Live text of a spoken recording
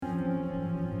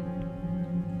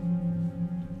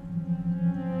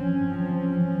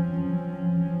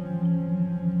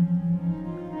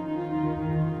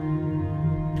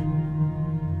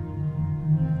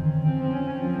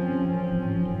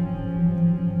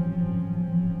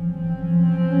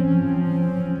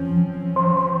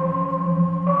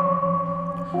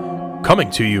Coming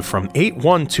to you from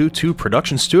 8122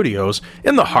 Production Studios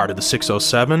in the heart of the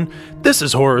 607, this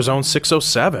is Horror Zone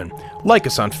 607. Like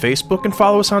us on Facebook and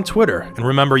follow us on Twitter. And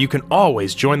remember, you can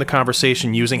always join the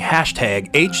conversation using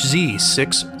hashtag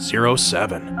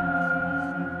HZ607.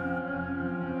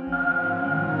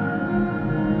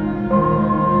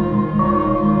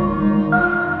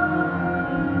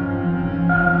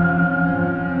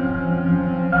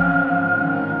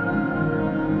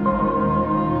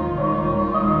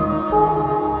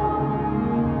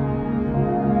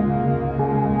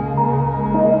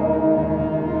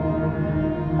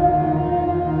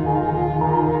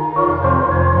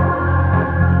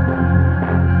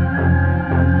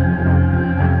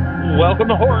 Welcome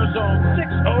to Horror Zone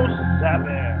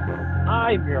 607.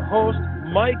 I'm your host,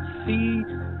 Mike C.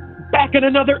 Back in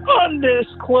another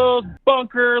undisclosed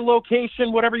bunker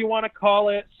location, whatever you want to call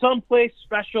it, someplace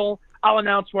special. I'll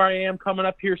announce where I am coming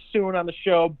up here soon on the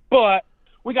show, but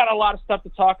we got a lot of stuff to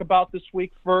talk about this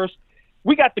week. First,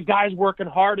 we got the guys working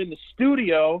hard in the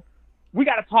studio. We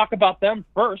got to talk about them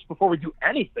first before we do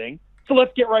anything, so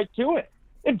let's get right to it.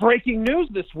 In breaking news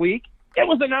this week, it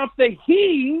was announced that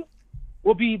he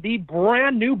will be the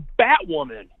brand new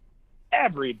Batwoman.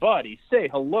 Everybody say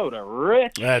hello to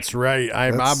Rich. That's right.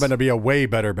 I'm going to be a way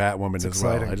better Batwoman as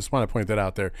well. I just want to point that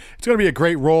out there. It's going to be a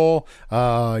great role.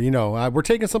 We're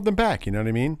taking something back. You know what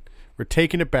I mean? We're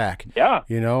taking it back. Yeah.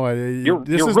 You know, you're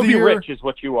Ruby Rich is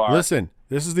what you are. Listen,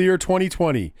 this is the year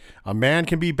 2020. A man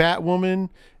can be Batwoman.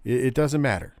 It doesn't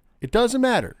matter. It doesn't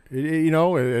matter.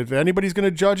 If anybody's going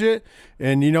to judge it,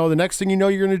 and the next thing you know,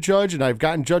 you're going to judge, and I've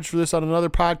gotten judged for this on another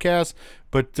podcast,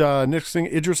 but next thing,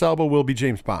 Idris Elba will be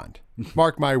James Bond.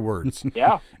 Mark my words.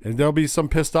 Yeah. And there'll be some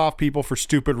pissed off people for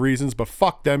stupid reasons, but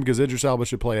fuck them, because Idris Elba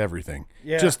should play everything.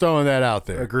 Yeah. Just throwing that out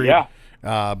there. Agreed. Yeah.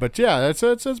 But yeah, it's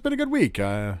been a good week. We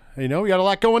got a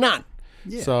lot going on.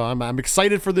 Yeah. So I'm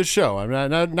excited for this show. I'm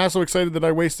not so excited that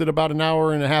I wasted about an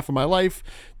hour and a half of my life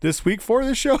this week for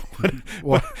this show.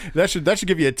 But that should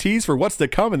give you a tease for what's to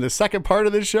come in the second part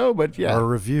of this show. But yeah, our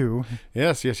review.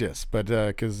 Yes. But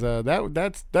because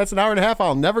that's an hour and a half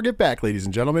I'll never get back, ladies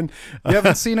and gentlemen. You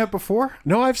haven't seen it before?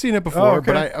 No, I've seen it before.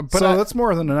 Okay. But that's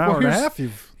more than an hour and a half.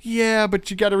 Yeah, but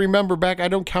you got to remember back. I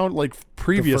don't count like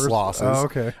previous losses. Oh,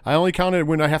 okay. I only count it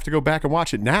when I have to go back and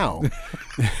watch it now.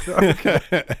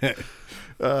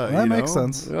 That makes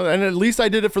sense. And at least I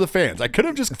did it for the fans. I could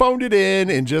have just phoned it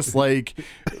in and just watch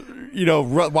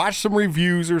some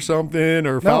reviews or something,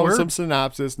 or found some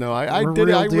synopsis. No, I did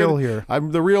it. Here.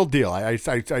 I'm the real deal. I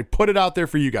put it out there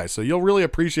for you guys, so you'll really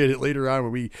appreciate it later on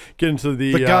when we get into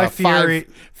the Guy Fieri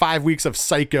 5 weeks of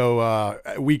Psycho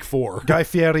week 4. Guy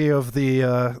Fieri of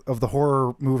the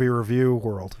horror movie review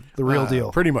world. The real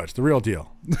deal. Pretty much the real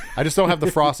deal. I just don't have the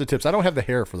frosted tips. I don't have the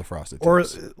hair for the frosted tips. Or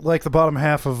like the bottom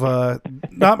half of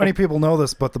not many people know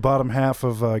this, but the bottom half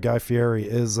of Guy Fieri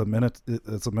is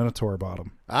it's a Minotaur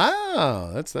bottom. Ah,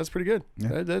 that's pretty good.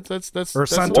 Yeah. That's or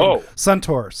Centaur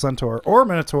or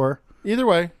Minotaur. Either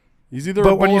way, he's either.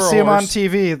 But a when you bull or see a him on horse.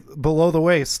 TV below the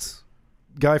waist,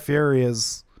 Guy Fieri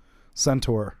is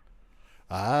Centaur.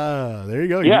 Ah, there you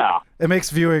go. Yeah. It makes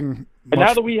viewing. And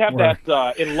now that we have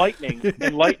that enlightening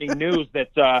news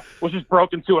that was just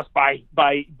broken to us by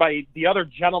the other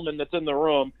gentleman that's in the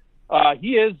room,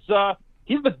 he's the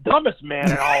dumbest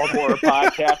man in all of horror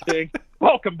podcasting.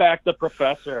 Welcome back, the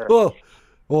Professor. Well,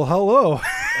 hello.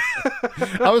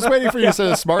 I was waiting for you to say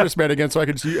the smartest man again, so I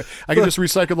could just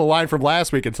recycle the line from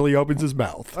last week until he opens his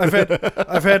mouth.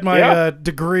 I've had my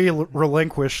degree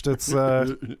relinquished. It's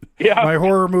my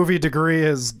horror movie degree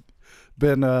has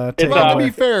been taken. Well, to be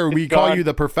fair, we call you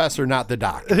the professor, not the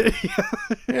doctor.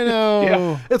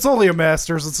 It's only a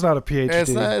master's. It's not a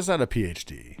PhD. It's not a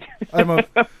PhD. I'm a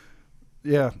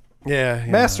yeah.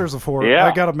 Masters of horror. Yeah.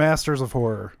 I got a master's of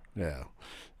horror. Yeah.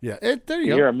 There you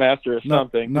go. You're a master of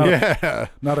something. Not a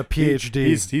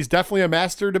PhD. He's definitely a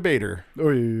master debater. Oh,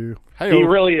 yeah. He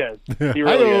really is. He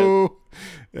really is.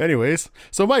 Anyways,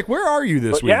 so Mike, where are you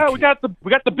this week? Yeah, we got the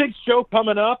big show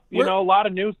coming up. A lot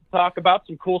of news to talk about.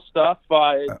 Some cool stuff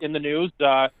in the news.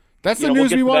 That's the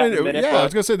news we want to know. Minute, I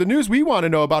was gonna say the news we want to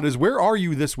know about is where are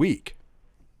you this week?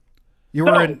 You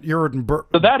were in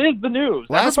So that is the news.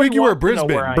 Last Everybody week you were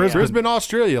wants Brisbane,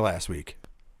 Australia last week.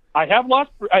 I have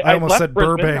lost. I almost left said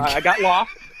Brisbane. Burbank. I got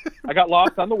lost. I got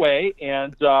lost on the way,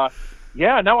 and now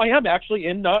I am actually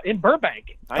in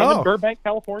Burbank. I am in Burbank,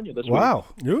 California this week. Wow.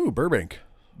 Ooh, Burbank.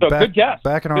 So good guess.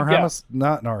 Back in Good our guess. hemisphere.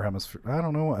 Not in our hemisphere. I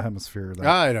don't know what hemisphere that.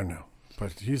 I don't know.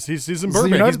 But he's in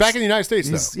Burbank. He's back in the United States,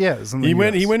 though. Yeah, he's in the He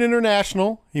US. went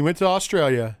international. He went to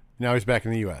Australia. Now he's back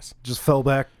in the U.S. Just fell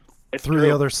back through true.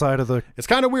 the other side of the. It's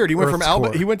kind of weird. He went Earth's from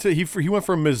core. he went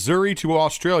from Missouri to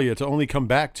Australia to only come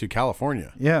back to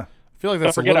California. Yeah. feel like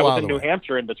that's Don't a forget little I out was of in the New way.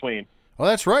 Hampshire in between. Oh,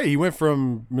 that's right. He went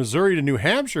from Missouri to New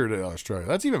Hampshire to Australia.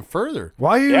 That's even further.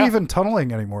 Why are you Yeah. even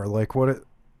tunneling anymore? Like, what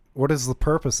is the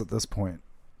purpose at this point?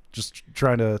 Just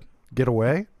trying to get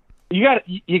away? You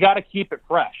got to keep it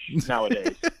fresh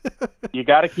nowadays. You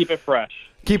got to keep it fresh.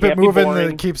 Keep Can't it be moving.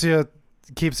 boring. It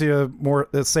keeps you more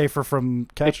safer from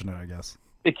catching it, I guess.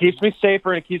 It keeps me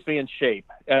safer and it keeps me in shape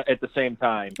at the same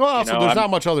time. Well, You also, know, there's not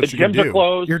much other the you can gyms are do.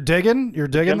 closed. You're digging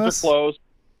gyms this. are closed.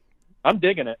 I'm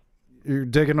digging it. You're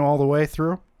digging all the way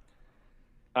through.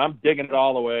 I'm digging it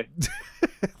all the way.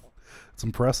 It's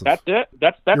impressive. That's it.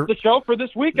 That's the show for this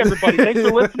week, everybody. Thanks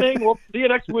for listening. We'll see you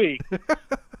next week.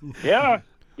 Yeah.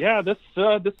 This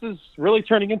is really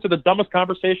turning into the dumbest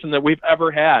conversation that we've ever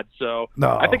had. So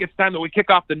No. I think it's time that we kick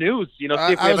off the news. See if we I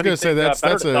have was going to say anything, that's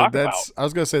better to talk about. I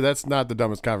was going to say that's not the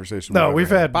dumbest conversation. No, ever we've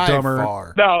had by dumber-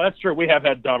 far. No, that's true. We have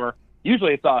had dumber.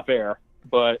 Usually it's off air,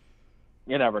 but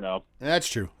you never know. That's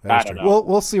true. I That's don't true. know.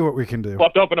 We'll see what we can do. We'll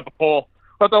have to open up a poll.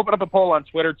 We'll have to open up a poll on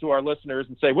Twitter to our listeners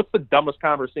and say, what's the dumbest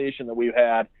conversation that we've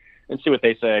had, and see what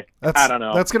they say. I don't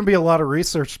know. That's going to be a lot of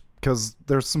research because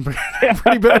there's some pretty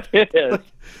bad. It is.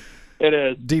 It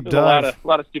is. Deep There's dive. A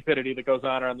lot of stupidity that goes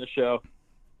on the show.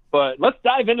 But let's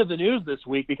dive into the news this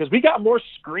week because we got more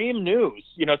Scream news.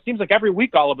 You know, it seems like every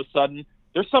week all of a sudden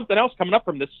there's something else coming up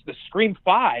from this Scream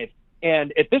 5.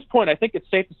 And at this point, I think it's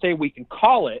safe to say we can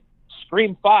call it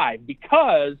Scream 5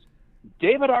 because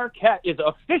David Arquette is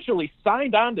officially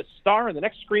signed on to star in the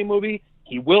next Scream movie.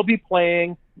 He will be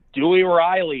playing Dewey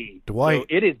Riley. Dwight. So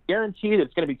it is guaranteed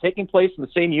it's going to be taking place in the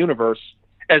same universe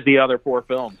as the other 4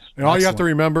 films. And all you have to Excellent.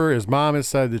 remember is Mom has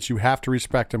said that you have to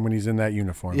respect him when he's in that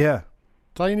uniform. Yeah.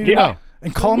 That's all you need to Yeah. know.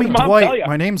 And call What me did Mom tell Dwight. ya?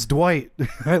 My name's Dwight.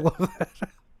 I love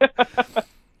that.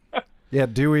 Yeah,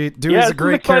 Dewey's Yeah, a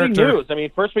great exciting character. news. I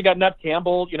mean, first we got Nev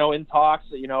Campbell, in talks.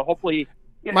 Hopefully.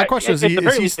 My question is, at the is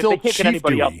very he least, if still they can't Chief get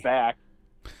anybody Dewey? else back?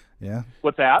 Yeah.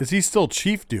 What's that? Is he still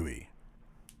Chief Dewey?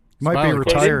 Might be Smiling They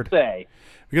retired. didn't say.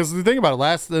 Because the thing about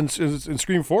it, in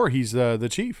Scream 4, he's the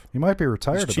chief. He might be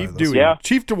retired. He's Chief by this. Dewey. Yeah.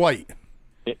 Chief Dwight.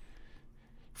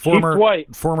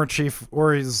 Dwight. Former chief,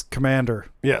 or he's commander.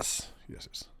 Yes. He had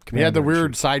the Commander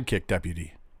weird sidekick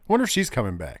deputy. I wonder if she's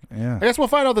coming back. Yeah. I guess we'll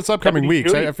find out this upcoming Deputy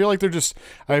weeks. Dewey. I feel like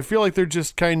they're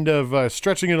just kind of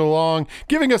stretching it along,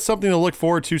 giving us something to look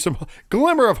forward to, some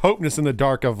glimmer of hopeness in the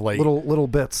dark of late. Little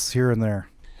bits here and there.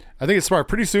 I think it's smart.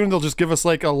 Pretty soon they'll just give us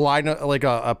like a line, like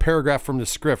a paragraph from the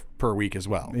script per week as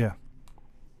well. Yeah.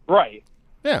 Right.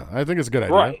 Yeah, I think it's a good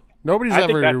idea. Right. Nobody's I think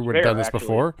ever that's fair, done this actually.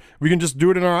 before. We can just do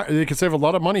it in our. They can save a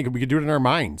lot of money. We can do it in our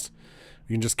minds.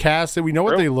 We can just cast it. We know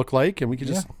what True. they look like, and we can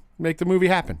just make the movie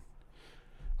happen.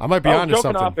 I might be I was onto joking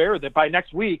something. off air that by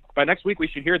next week we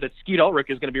should hear that Skeet Ulrich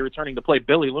is going to be returning to play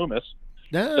Billy Loomis.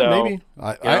 Yeah, So, maybe.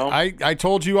 I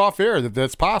told you off air that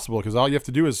that's possible because all you have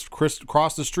to do is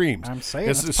cross the streams. I'm saying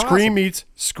It's that's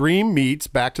Scream meets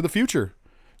Back to the Future.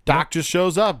 Doc just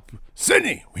shows up.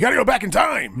 Sydney, we got to go back in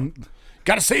time.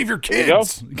 Got to save your you go.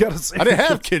 kids. You gotta say. I didn't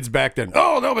have kids back then.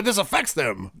 Oh no, but this affects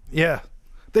them. Yeah.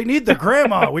 They need the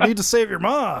grandma. We need to save your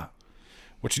ma.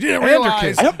 What you didn't And your realize.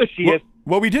 kids. I hope that she is.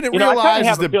 What we didn't You know, I kinda realize is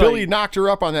have a that feeling- Billy knocked her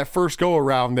up on that first go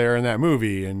around there in that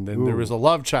movie, and then there was a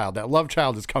love child. That love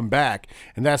child has come back,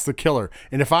 and that's the killer.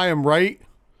 And if I am right,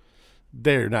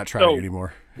 they're not trying So,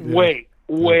 anymore. Wait,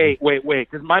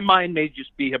 because my mind may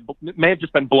have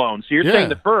just been blown. So you're Yeah. saying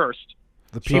that first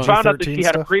The she found out that PG-13 she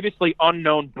had a stuff. previously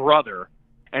unknown brother,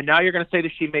 and now you're going to say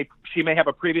that she may have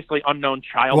a previously unknown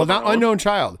child. Well, of her not own? unknown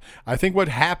child. I think what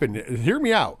happened. Hear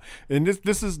me out. And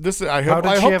this is. I How hope. did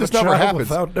I she hope have this a never child happens.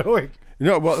 without knowing?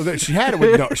 No, well, she had it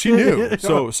with no. She knew.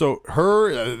 So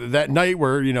her that night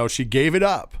where she gave it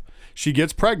up. She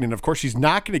gets pregnant. Of course, she's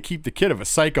not going to keep the kid of a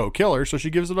psycho killer, so she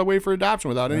gives it away for adoption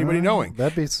without anybody knowing.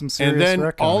 That'd be some serious And then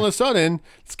reckoning. all of a sudden,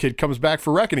 this kid comes back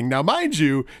for reckoning. Now, mind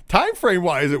you, time frame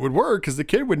wise, it would work because the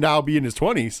kid would now be in his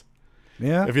 20s.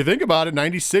 Yeah. If you think about it,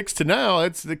 96 to now,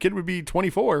 the kid would be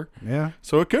 24. Yeah.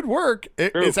 So it could work.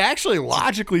 It's actually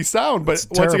logically sound, but It's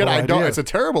a once again, terrible I don't. idea. It's a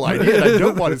terrible idea. And I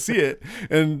don't want to see it,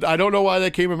 and I don't know why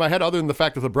that came in my head, other than the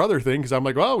fact of the brother thing. Because I'm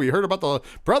like, well, we heard about the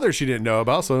brother she didn't know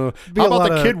about. So Be how a about lot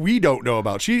the of- kid we don't know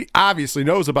about? She obviously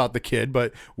knows about the kid,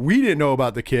 but we didn't know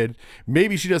about the kid.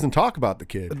 Maybe she doesn't talk about the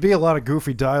kid, It'd be a lot of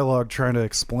goofy dialogue trying to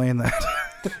explain that.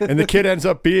 and the kid ends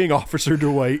up being Officer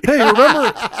Dwight. Hey,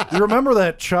 you remember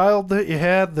that child that you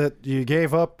had that you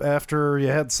gave up after you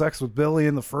had sex with Billy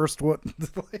in the first one?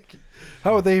 Like,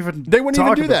 how would they even? They wouldn't even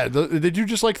talk do about- that. They do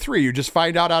just like 3. You just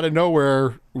find out of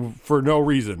nowhere for no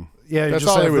reason. Yeah, That's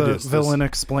just all they have would the do. villain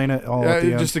explain it all at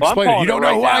the end. Just explain it. You don't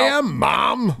know who I am,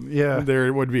 Mom. Yeah, there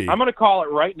it would be. I'm going to call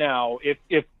it right now.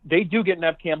 If they do get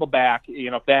Neve Campbell back,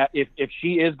 if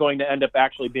she is going to end up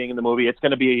actually being in the movie, it's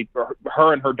going to be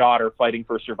her and her daughter fighting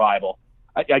for survival.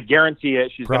 I guarantee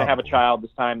it. She's going to have a child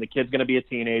this time. The kid's going to be a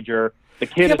teenager. The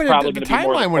kid is probably going to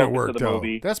be more the focus of the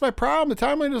movie. That's my problem. The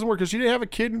timeline doesn't work because she didn't have a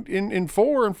kid in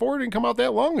 4, and 4 didn't come out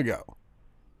that long ago.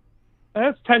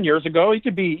 That's 10 years ago. He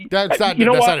could be. That's not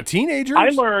a teenager.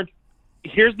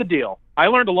 Here's the deal. I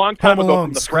learned a long time ago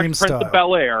from the Fresh Prince of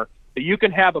Bel-Air that you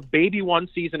can have a baby one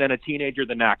season and a teenager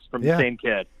the next from the same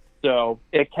kid. So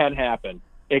it can happen.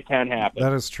 It can happen.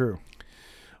 That is true.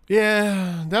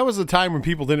 Yeah, that was the time when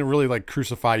people didn't really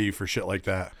crucify you for shit like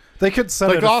that. They could set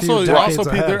it a few decades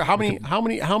ahead.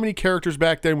 How many characters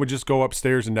back then would just go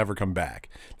upstairs and never come back?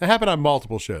 That happened on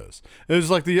multiple shows. It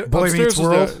was like the Boy upstairs Meets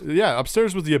World.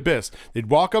 Upstairs was the Abyss. They'd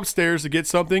walk upstairs to get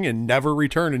something and never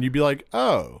return, and you'd be like,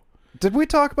 oh. Did we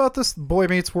talk about this Boy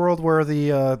Meets World where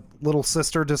the little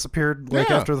sister disappeared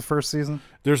after the first season?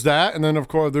 There's that, and then of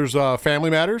course there's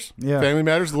Family Matters. Yeah, Family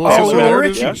Matters. The little sister. Little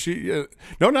Richie.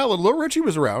 Little Richie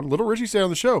was around. Little Richie stayed on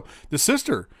the show. The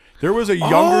sister. There was a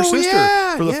younger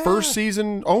sister for the first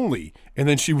season only, and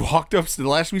then she walked up. The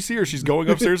last we see her, she's going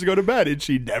upstairs to go to bed, and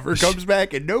she never comes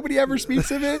back, and nobody ever speaks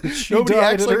of it.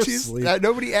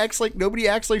 Nobody acts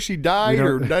like she died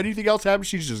or anything else happened.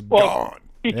 She's just gone.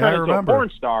 She turned into a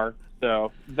porn star,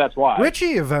 so that's why.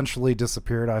 Richie eventually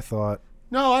disappeared, I thought.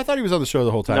 No, I thought he was on the show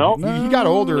the whole time. No, he got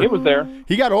older. He was there.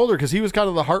 He got older because he was kind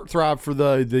of the heartthrob for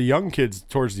the young kids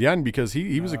towards the end because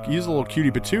he's a little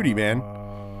cutie patootie, man.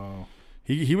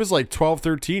 He was like 12,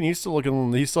 13. He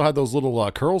still had those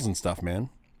little curls and stuff, man.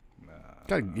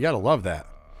 You gotta love that.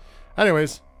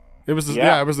 Anyways, it was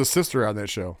the sister on that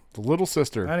show, the little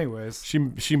sister. Anyways,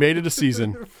 she made it a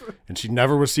season, and she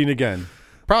never was seen again.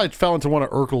 Probably fell into one of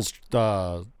Urkel's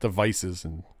devices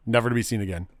and never to be seen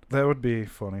again. That would be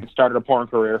funny. Started a porn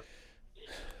career.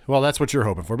 Well, that's what you're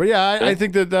hoping for. But yeah, I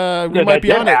think that we might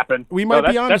be on it. We might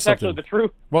be on to something. That's actually the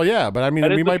truth. Well, yeah, but I mean,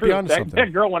 we might be on to something.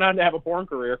 That girl went on to have a porn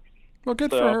career. Well,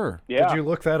 good for her. Yeah. Did you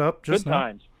look that up just now? Good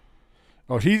times.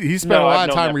 Oh, he spent a lot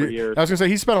of time. I was gonna say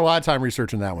he spent a lot of time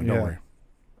researching that one. Don't worry.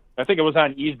 I think it was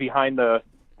on E's behind the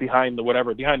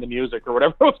music or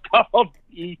whatever it was called.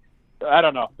 I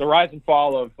don't know, the rise and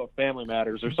fall of Family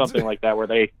Matters or something like that, where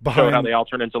they showed how they all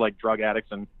turn into like drug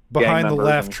addicts and behind the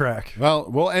laugh track. Well,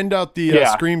 we'll end out the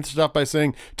Scream stuff by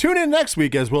saying tune in next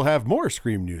week as we'll have more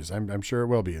Scream news. I'm sure it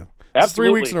will be.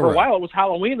 Absolutely. 3 weeks in a row. For a while it was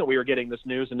Halloween that we were getting this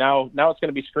news, and now it's going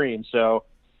to be Scream. So,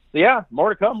 yeah,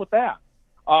 more to come with that.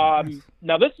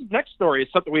 Now, this next story is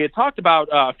something we had talked about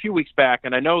a few weeks back,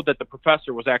 and I know that the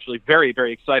professor was actually very,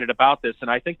 very excited about this, and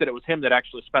I think that it was him that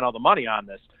actually spent all the money on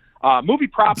this. Movie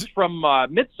props from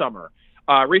Midsommar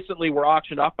recently were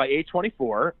auctioned off by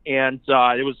A24, and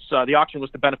the auction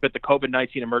was to benefit the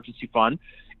COVID-19 emergency fund,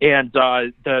 and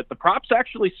the props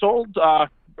actually sold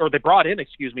or they brought in,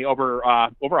 over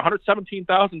 $117,000,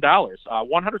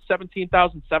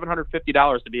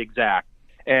 $117,750 to be exact.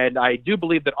 And I do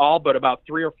believe that all but about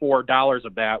 $3 or $4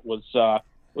 of that was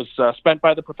spent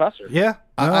by the professor. Yeah,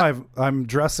 I'm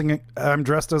dressed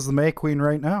as the May Queen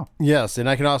right now. Yes, and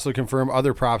I can also confirm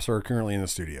other props are currently in the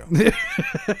studio.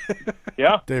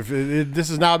 Yeah, this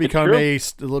has now become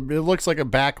it looks like a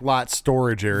backlot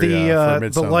storage area. For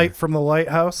the light from the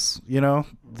lighthouse,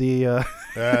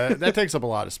 that takes up a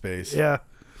lot of space. Yeah,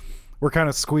 we're kind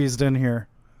of squeezed in here,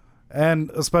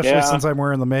 and especially since I'm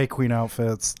wearing the May Queen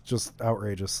outfit, it's just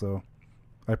outrageous. So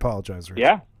I apologize, Rich.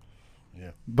 Yeah.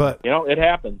 Yeah, but it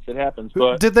happens. It happens.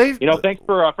 But did they? Thanks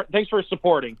for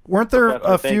supporting. Weren't there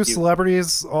a few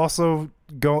celebrities also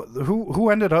go? Who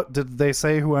ended up? Did they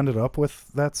say who ended up with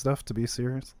that stuff? To be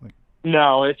serious,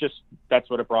 no, it's just that's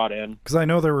what it brought in. Because I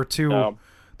know there were two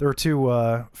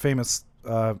famous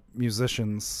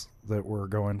musicians that were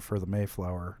going for the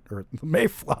Mayflower or the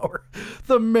Mayflower,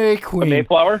 the May Queen, the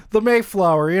Mayflower. The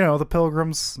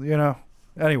Pilgrims.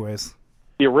 Anyways,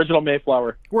 the original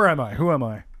Mayflower. Where am I? Who am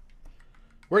I?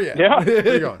 Where you at? Yeah.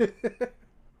 Where you going?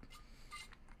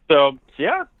 So,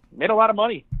 made a lot of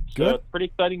money. Good. So it's pretty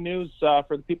exciting news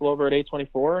for the people over at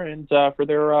A24 and for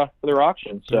their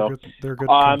auction. So they're good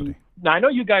company. Now, I know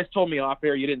you guys told me off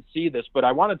air you didn't see this, but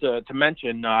I wanted to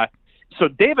mention, so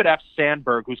David F.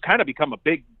 Sandberg, who's kind of become a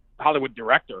big Hollywood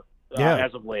director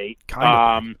as of late.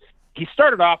 He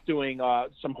started off doing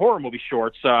some horror movie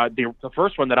shorts. The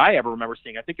first one that I ever remember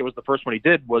seeing, I think it was the first one he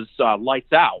did, was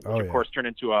Lights Out, which of course turned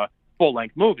into a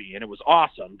full-length movie, and it was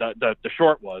awesome. The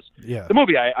short was. Yeah. The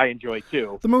movie I enjoyed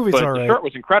too. The movie's all right. The short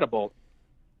was incredible.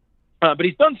 But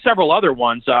he's done several other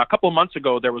ones. A couple of months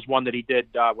ago, there was one that he did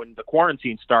when the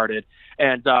quarantine started.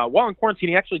 And while in quarantine,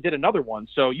 he actually did another one.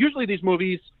 So usually these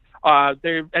movies,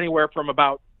 they're anywhere from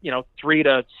about 3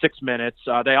 to 6 minutes.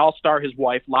 They all star his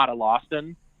wife, Lotta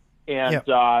Lawson. And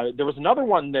there was another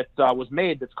one that was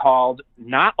made that's called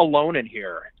Not Alone in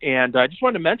Here. And I just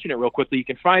wanted to mention it real quickly. You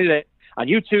can find it on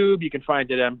YouTube. You can find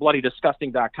it on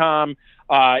bloodydisgusting.com.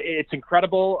 It's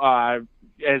incredible,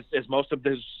 as most of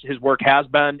his work has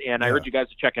been. And I urge you guys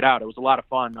to check it out. It was a lot of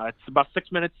fun. It's about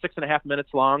 6.5 minutes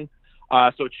long.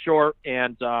 So it's short,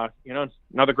 and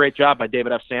another great job by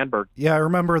David F. Sandberg. Yeah, I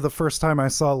remember the first time I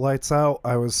saw Lights Out,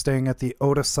 I was staying at the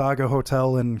Otesaga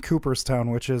Hotel in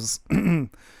Cooperstown, which is known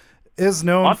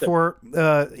haunted. for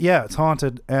it's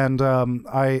haunted. And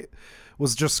I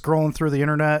was just scrolling through the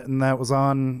internet, and that was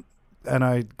on, and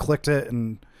I clicked it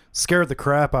and scared the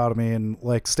crap out of me. And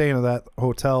like staying at that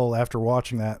hotel after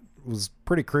watching that was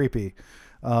pretty creepy.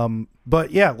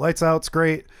 But yeah, Lights Out's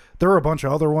great. There were a bunch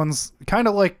of other ones, kind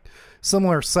of like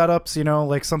similar setups,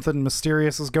 like something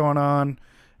mysterious is going on,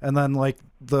 and then like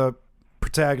the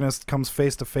protagonist comes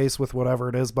face to face with whatever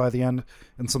it is by the end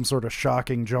in some sort of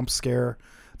shocking jump scare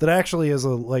that actually is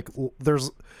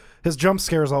his jump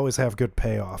scares always have good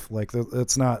payoff. Like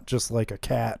it's not just like a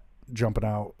cat jumping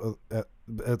out.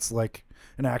 It's like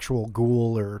an actual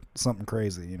ghoul or something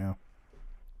crazy,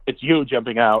 It's you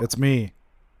jumping out. It's me,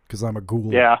 because I'm a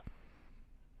ghoul. Yeah,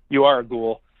 you are a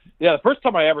ghoul. Yeah, the first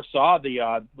time I ever saw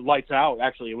the Lights Out,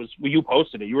 actually, it was you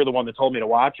posted it. You were the one that told me to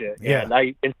watch it, and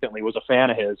I instantly was a fan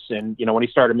of his. And when he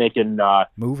started making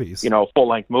movies,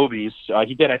 full-length movies,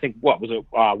 he did, I think, what was it?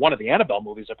 One of the Annabelle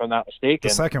movies, if I'm not mistaken.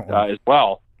 The second one as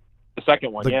well. The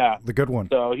second one, the good one.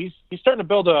 So he's starting to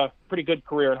build a pretty good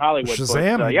career in Hollywood.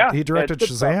 Shazam, but, he directed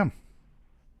Shazam.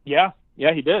 Yeah,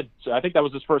 he did. So I think that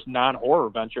was his first non-horror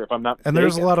venture, if I'm not mistaken. And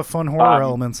there's a lot of fun horror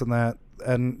elements in that.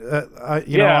 And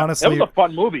honestly, it was a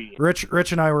fun movie.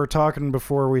 Rich and I were talking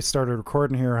before we started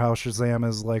recording here how Shazam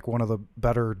is like one of the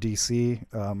better DC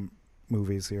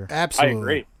movies here. Absolutely, I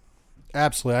agree.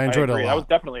 Absolutely, I enjoyed it a lot. That was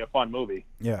definitely a fun movie.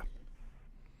 Yeah.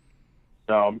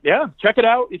 So check it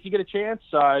out if you get a chance.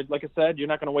 Like I said, you're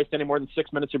not going to waste any more than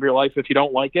 6 minutes of your life if you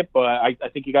don't like it, but I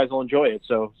think you guys will enjoy it.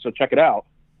 So check it out.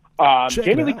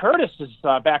 Jamie Lee Curtis is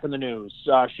back in the news.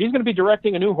 She's going to be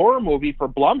directing a new horror movie for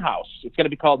Blumhouse. It's going to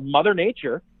be called Mother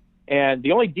Nature. And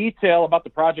the only detail about the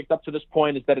project up to this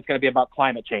point is that it's going to be about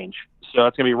climate change. So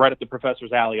it's going to be right up the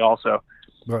professor's alley also.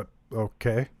 But,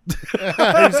 okay.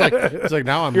 He's like,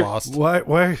 now I'm lost.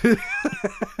 Why?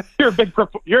 You're a big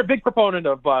proponent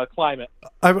of climate.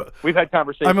 We've had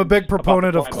conversations. I'm a big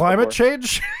proponent of climate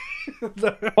change.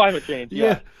 Climate change,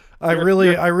 yeah. I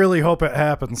really hope it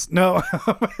happens. No.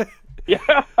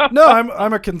 Yeah. No,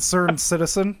 I'm a concerned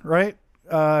citizen, right?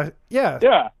 Yeah.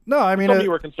 Yeah. No, I mean, you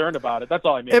were concerned about it. That's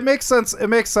all I mean. It makes sense. It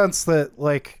makes sense that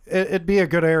like it'd be a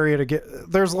good area to get.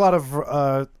 There's a lot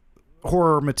of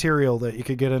horror material that you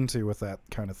could get into with that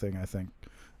kind of thing. I think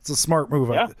it's a smart move.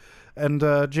 Yeah. And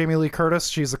Jamie Lee Curtis,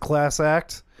 she's a class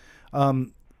act.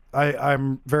 I'm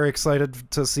very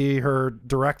excited to see her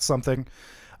direct something.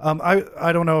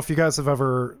 I don't know if you guys have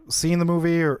ever seen the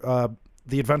movie or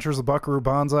The Adventures of Buckaroo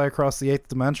Banzai Across the Eighth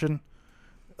Dimension.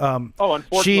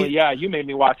 Unfortunately, you made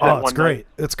me watch that one. It's great.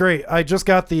 It's great. I just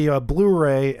got the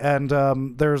Blu-ray, and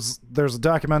there's a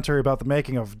documentary about the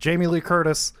making of. Jamie Lee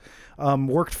Curtis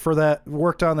worked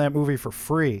on that movie for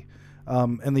free.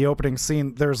 In the opening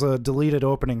scene, there's a deleted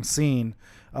opening scene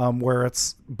where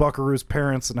it's Buckaroo's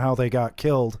parents and how they got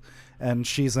killed, and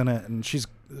she's in it, and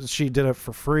she did it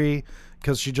for free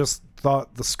because she just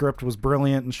thought the script was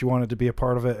brilliant and she wanted to be a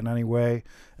part of it in any way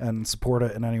and support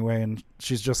it in any way. And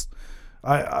she's just,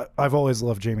 I've always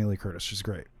loved Jamie Lee Curtis. She's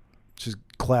great. She's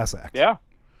class act. Yeah.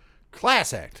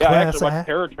 Class act. Yeah, I actually watched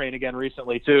Terror Train again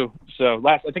recently too. So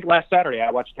last Saturday I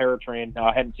watched Terror Train.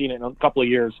 I hadn't seen it in a couple of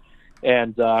years.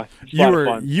 And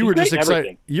you were just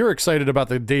excited. You're excited about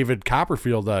the David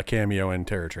Copperfield cameo in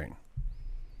Terror Train.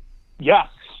 Yes.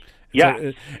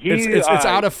 Yeah, it's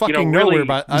out of fucking nowhere.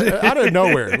 Out of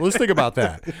nowhere. Let's think about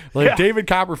that. David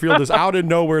Copperfield is out of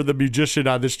nowhere, the magician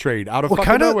on this train. Out of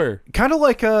fucking nowhere. Kind of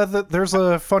like there's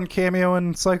a fun cameo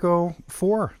in Psycho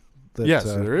 4. Yes,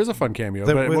 there is a fun cameo,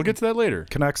 but we'll get to that later.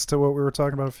 Connects to what we were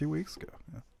talking about a few weeks ago.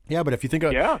 Yeah, but if you think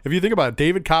about it,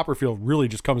 David Copperfield really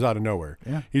just comes out of nowhere.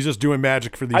 Yeah. He's just doing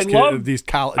magic for these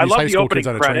high school kids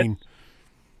on a train.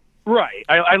 Right.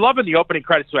 I love in the opening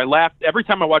credits, so I laughed. Every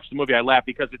time I watch the movie, I laugh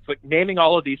because it's like naming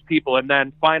all of these people, and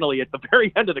then finally at the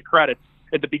very end of the credits,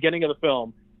 at the beginning of the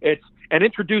film, it's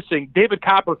introducing David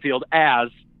Copperfield as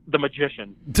the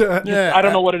magician. Yeah, I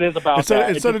don't know what it is about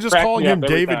that. Instead of just calling him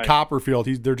David Copperfield,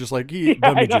 they're just like, the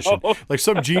magician. Like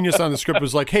some genius on the script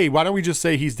was like, hey, why don't we just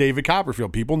say he's David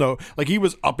Copperfield? People know. Like he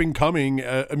was up and coming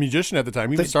a musician at the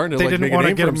time. He was starting to like make a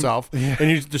name for himself. Yeah.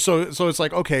 And so it's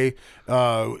like, okay,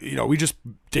 we just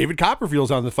David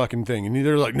Copperfield's on the fucking thing, and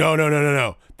they're like,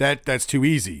 no, that's too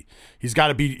easy. He's got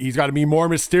to be more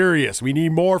mysterious. We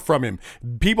need more from him.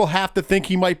 People have to think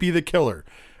he might be the killer.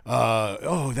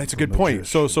 That's a good point.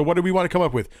 So what do we want to come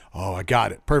up with? Oh, I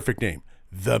got it. Perfect name.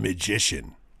 The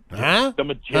Magician. Huh? The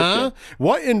Magician. Huh?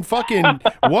 What in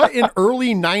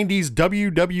early 90s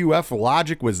WWF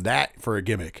logic was that for a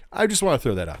gimmick? I just want to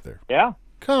throw that out there. Yeah.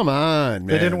 Come on, man.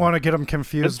 They didn't want to get him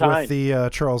confused with the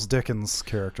Charles Dickens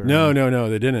character. No,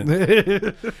 they didn't.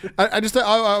 I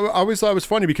always thought it was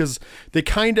funny because they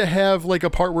kind of have like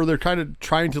a part where they're kind of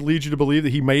trying to lead you to believe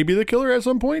that he may be the killer at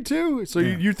some point too. So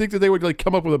you think that they would like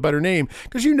come up with a better name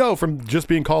because from just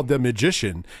being called the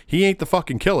Magician, he ain't the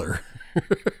fucking killer.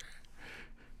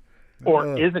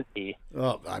 Or isn't he?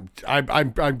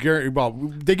 I'm guaranteed. Well,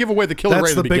 they give away the killer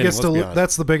right at the beginning.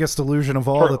 That's the biggest illusion of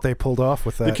all that they pulled off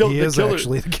with that. He is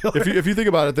actually the killer. If you think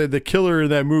about it, the killer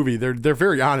in that movie, they're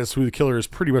very honest who the killer is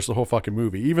pretty much the whole fucking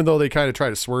movie. Even though they kind of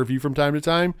try to swerve you from time to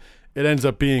time, it ends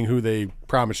up being who they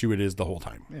promise you it is the whole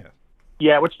time.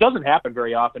 Yeah, which doesn't happen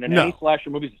very often in any slasher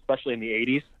movies, especially in the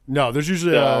 80s. No, there's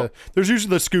usually the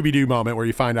Scooby-Doo moment where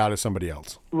you find out it's somebody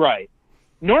else. Right.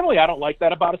 Normally, I don't like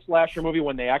that about a slasher movie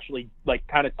when they actually like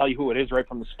kind of tell you who it is right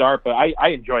from the start. But I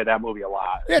enjoy that movie a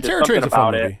lot. Yeah, Terror Train's a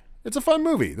fun movie. It's a fun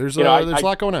movie. There's a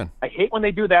lot going on. I hate when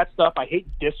they do that stuff. I hate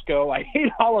disco. I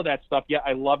hate all of that stuff. Yeah,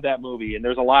 I love that movie, and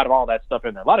there's a lot of all that stuff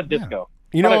in there. A lot of disco.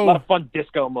 A lot of fun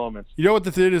disco moments. You know what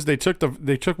the thing is? They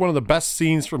took one of the best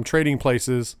scenes from Trading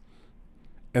Places,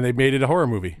 and they made it a horror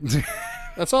movie.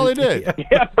 That's all they did.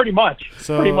 Yeah, pretty much.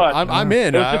 So I'm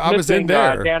in. I was in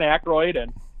there. Dan Aykroyd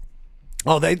and.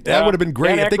 Oh, that would have been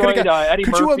great. If they could have got.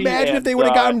 Could you imagine if they would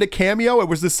have got him to cameo? It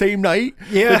was the same night.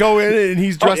 Yeah, they go in and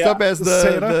he's dressed up as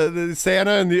the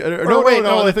Santa and the.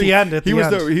 No. At the end, Dan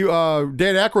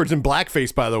Aykroyd's in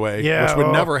blackface, by the way. Yeah, which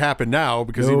would never happen now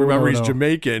because he's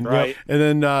Jamaican. Right.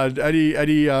 And then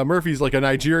Eddie Murphy's like a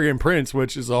Nigerian prince,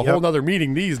 which is a whole nother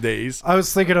meaning these days. I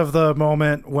was thinking of the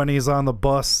moment when he's on the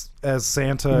bus as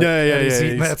Santa. He's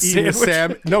eating that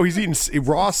sandwich. No, he's eating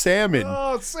raw salmon.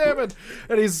 Oh, salmon,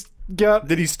 and he's.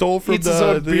 That he stole from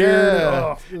the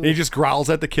beard. And he just growls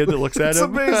at the kid that looks at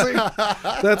him. It's amazing.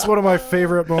 That's one of my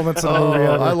favorite moments in the movie.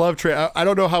 I love I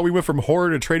don't know how we went from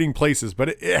horror to Trading Places, but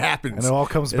it happens. And it all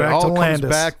comes back to Landis.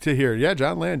 Comes back to here. Yeah,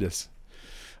 John Landis.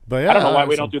 But I don't know why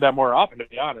we don't do that more often, to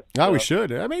be honest. No, we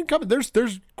should. I mean,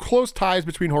 there's close ties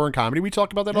between horror and comedy. We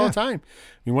talk about that all the time.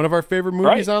 I mean, one of our favorite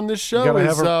movies on this show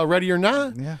is Ready or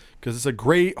Not. Yeah, because it's a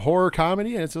great horror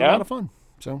comedy and it's a lot of fun.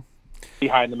 So.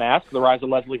 Behind the Mask, The Rise of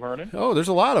Leslie Vernon. Oh, there's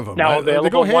a lot of them. Now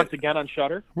available once again on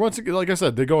Shudder. Like I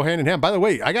said, they go hand in hand. By the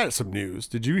way, I got some news.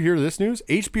 Did you hear this news?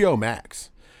 HBO Max.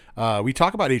 We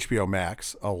talk about HBO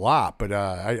Max a lot, but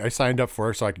I signed up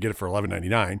for it so I could get it for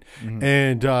 $11.99. Mm-hmm.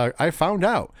 And I found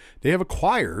out they have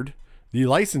acquired the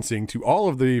licensing to all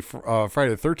of the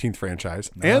Friday the 13th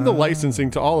franchise and the licensing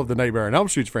to all of the Nightmare on Elm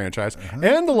Street franchise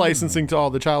and the licensing to all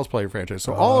the Child's Play franchise.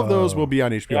 So all of those will be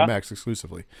on HBO Max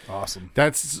exclusively. Awesome.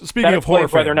 That's speaking of horror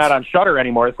fans. Why they're not on Shudder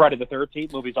anymore. The Friday the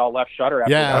 13th movies all left Shudder.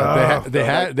 After they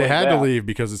had to leave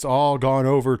because it's all gone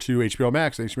over to HBO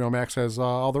Max. HBO Max has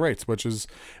all the rights, which is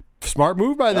smart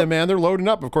move by them, man. They're loading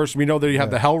up. Of course, we know that you have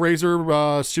the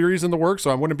Hellraiser series in the works, so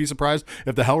I wouldn't be surprised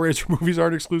if the Hellraiser movies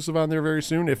aren't exclusive on there very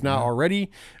soon, if not already.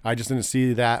 I just didn't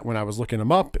see that when I was looking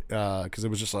them up because it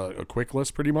was just a quick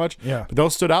list pretty much. Yeah. But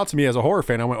those stood out to me as a horror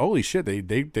fan. I went, holy shit,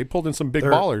 they pulled in some big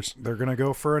ballers. They're going to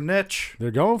go for a niche. They're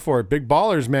going for it. Big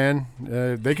ballers, man.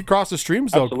 They could cross the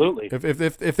streams, though. Absolutely.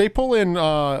 If they pull in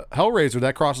Hellraiser,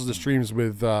 that crosses the streams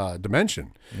with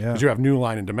Dimension. Yeah. Because you have New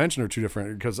Line and Dimension are two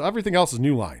different, because everything else is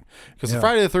New Line. Because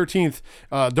Friday the 13th,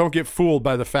 don't get fooled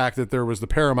by the fact that there was the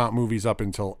Paramount movies up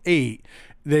until 8.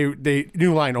 They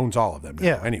New Line owns all of them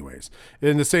now, anyways.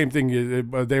 And the same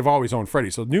thing, they've always owned Freddy.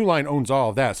 So New Line owns all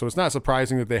of that. So it's not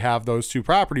surprising that they have those two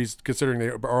properties, considering they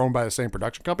are owned by the same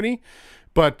production company.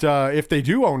 But if they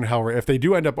do own Hellraiser, if they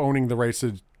do end up owning the rights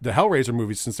to the Hellraiser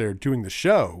movies since they're doing the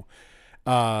show,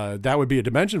 that would be a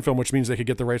Dimension film, which means they could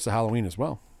get the rights to Halloween as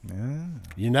well. Yeah.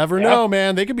 You never know,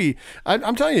 man. They could be.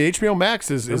 I'm telling you, HBO Max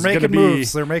is going to be.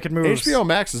 Moves. They're making moves. HBO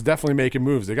Max is definitely making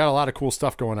moves. They got a lot of cool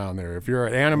stuff going on there. If you're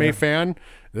an anime fan,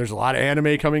 there's a lot of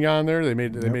anime coming on there. They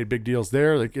made big deals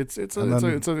there. Like it's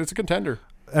a contender.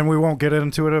 And we won't get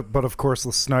into it, but of course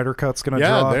the Snyder Cut's going to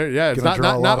draw. It's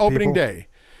not opening day.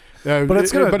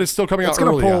 but it's still coming out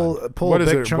early. Pull what a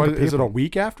is big it? chunk of Is it a people.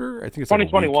 week after? I think it's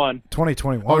 2021.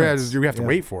 2021. Oh yeah, we have to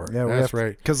wait for it. Yeah, that's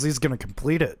right. Because he's going to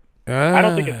complete it. I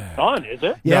don't think it's done, is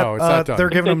it? Yeah, no, it's not done. They're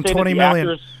giving him $20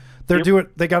 million.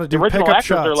 They got to do original pickup actors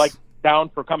shots. are like down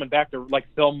for coming back to like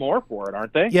film more for it,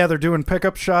 aren't they? Yeah, they're doing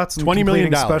pickup shots and $20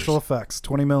 million special effects.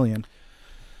 $20 million.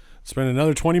 Spend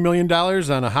another $20 million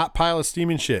on a hot pile of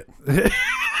steaming shit. There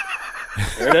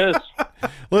it is.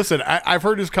 Listen, I've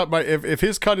heard his cut. If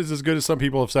his cut is as good as some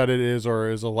people have said it is, or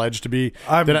is alleged to be,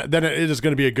 then it is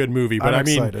going to be a good movie. But I'm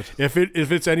excited. if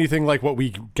it's anything like what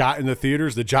we got in the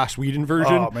theaters, the Joss Whedon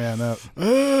version, oh man, that's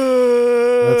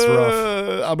rough.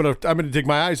 I'm gonna dig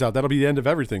my eyes out. That'll be the end of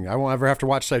everything. I won't ever have to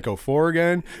watch Psycho 4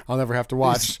 again. I'll never have to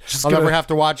watch. Never have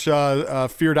to watch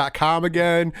Fear.com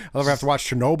again. I'll never have to watch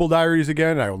Chernobyl Diaries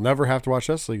again. I will never have to watch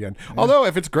Cecily again. Yeah. Although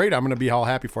if it's great, I'm gonna be all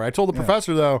happy for it. I told the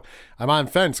professor though, I'm on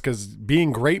fence because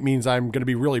being great means I'm going to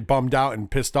be really bummed out and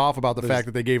pissed off about the fact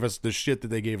that they gave us the shit that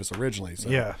they gave us originally. So.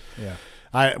 Yeah.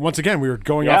 Once again, we were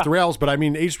going off the rails, but I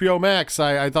mean, HBO Max,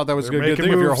 I thought that was a good thing.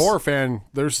 Moves. If you're a horror fan,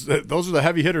 those are the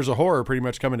heavy hitters of horror pretty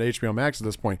much coming to HBO Max at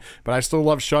this point. But I still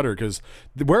love Shudder because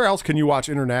where else can you watch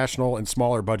international and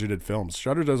smaller budgeted films?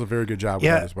 Shudder does a very good job with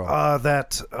that as well.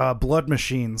 That Blood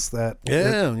Machines, that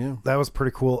was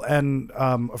pretty cool. And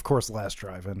of course, Last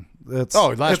Drive-In.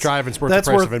 Last Drive-In's worth the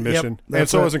price of admission. Yep, and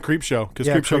so isn't Creepshow because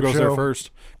Creepshow goes there first.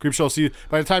 Creepshow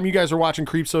by the time you guys are watching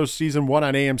Creepshow season 1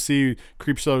 on AMC,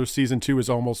 Creepshow season 2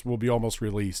 will be almost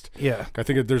released. Yeah, I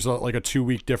think there's a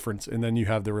 2-week difference, and then you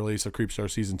have the release of Creepshow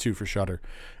season 2 for Shudder,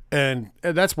 and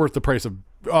that's worth the price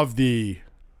of the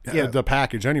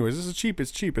package. Anyways, this is cheap. It's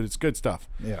cheap, and it's good stuff.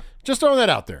 Yeah, just throwing that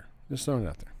out there.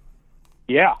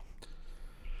 Yeah.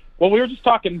 Well, we were just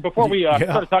talking before we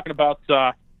started talking about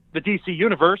the DC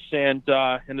universe and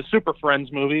the Super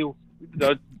Friends movie.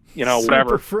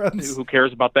 Whatever. Friends. Who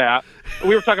cares about that?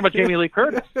 We were talking about Jamie Lee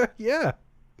Curtis. Yeah.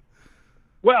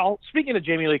 Well, speaking of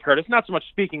Jamie Lee Curtis, not so much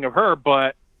speaking of her,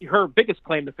 but her biggest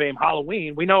claim to fame,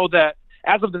 Halloween. We know that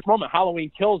as of this moment,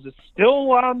 Halloween Kills is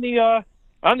still on the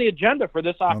agenda for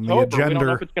this October. We don't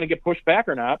know if it's going to get pushed back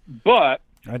or not, but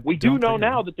we do know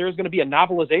now that there's going to be a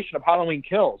novelization of Halloween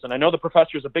Kills, and I know the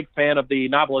professor is a big fan of the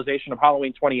novelization of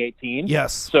Halloween 2018.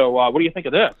 Yes. So what do you think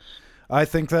of this? I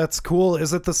think that's cool.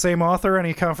 Is it the same author?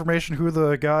 Any confirmation who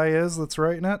the guy is that's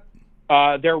writing it?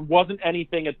 There wasn't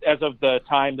anything as of the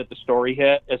time that the story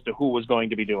hit as to who was going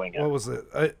to be doing it. What was it?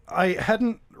 I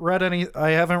haven't read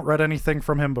anything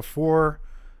from him before,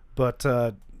 but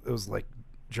it was like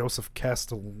Joseph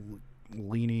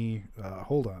Castellini.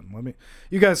 Hold on,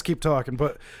 you guys keep talking.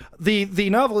 But the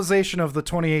novelization of the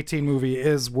 2018 movie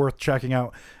is worth checking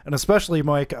out, and especially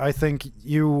Mike, I think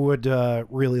you would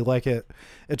really like it.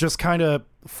 It just kind of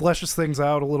fleshes things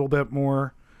out a little bit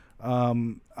more.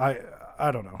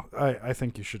 I don't know. I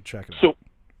think you should check it out.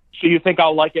 So you think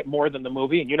I'll like it more than the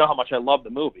movie? And you know how much I love the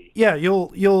movie. Yeah,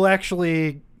 you'll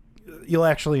actually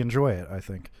enjoy it, I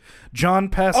think. John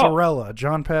Passarella. Oh.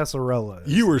 John Passarella.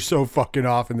 You were so fucking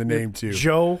off in the name too.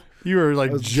 Joe. You were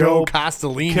like Joe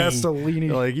Castellini. Castellini.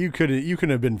 Like you couldn't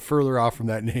have been further off from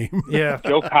that name. Yeah.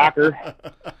 Joe Cocker.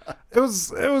 It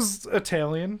was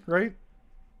Italian, right?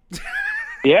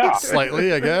 Yeah.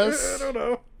 Slightly, I guess. I don't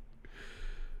know.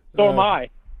 So am I.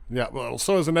 Yeah, well,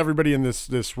 so isn't everybody in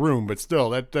this room, but still,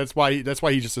 that's why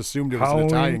he just assumed it was an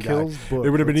Italian guy. It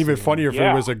would have been even funnier if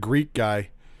it was a Greek guy.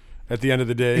 At the end of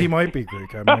the day, he might be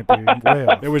Greek. I might be way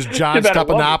off. It was John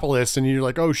Stephanopoulos, and you're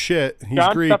like, oh shit, he's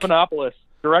Greek. John Stephanopoulos,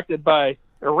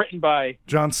 written by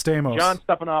John Stamos. John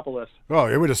Stephanopoulos. Oh,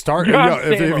 it would have starred.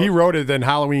 If he wrote it, then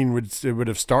Halloween would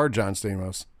have starred John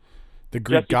Stamos, the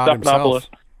Greek god himself.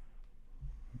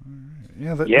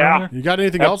 Yeah. You got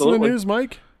anything else in the news,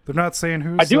 Mike? They're not saying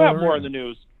who's. I do have more in the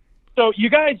news. So you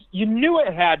guys, you knew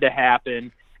it had to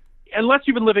happen. Unless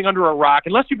you've been living under a rock,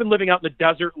 unless you've been living out in the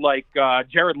desert like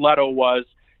Jared Leto was,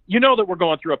 you know that we're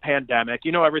going through a pandemic.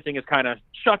 You know everything is kind of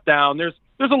shut down. There's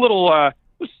a little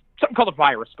there's something called a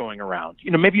virus going around.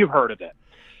 You know, maybe you've heard of it.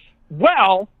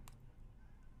 Well,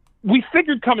 we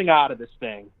figured coming out of this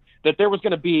thing that there was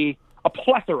going to be a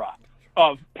plethora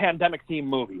of pandemic-themed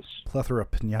movies. Plethora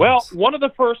of pinatas. Well, one of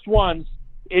the first ones,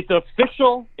 it's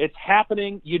official, it's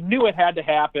happening. You knew it had to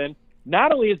happen.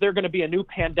 Not only is there going to be a new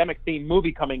pandemic-themed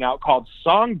movie coming out called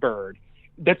Songbird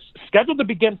that's scheduled to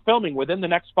begin filming within the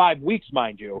next 5 weeks,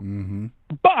 mind you,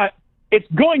 but it's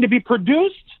going to be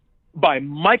produced by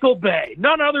Michael Bay.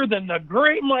 None other than the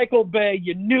great Michael Bay.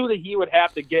 You knew that he would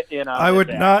have to get in on I would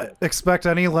not expect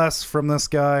any less from this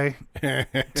guy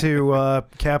to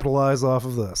capitalize off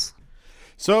of this.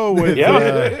 So with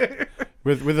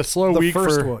With a slow week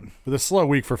one. With a slow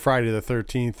week for Friday the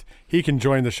 13th, he can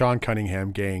join the Sean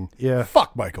Cunningham gang. Yeah.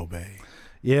 Fuck Michael Bay.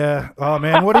 Yeah. Oh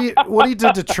man, what he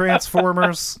did to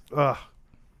Transformers? How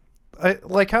do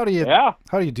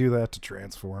you do that to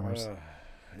Transformers?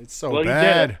 It's so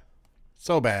bad.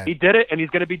 So bad. He did it, and he's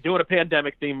going to be doing a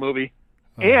pandemic themed movie,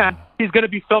 and he's going to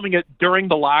be filming it during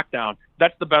the lockdown.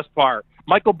 That's the best part.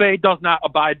 Michael Bay does not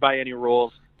abide by any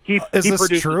rules. Is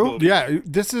this true? Yeah,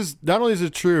 this is not only is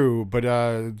it true, but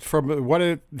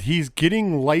from he's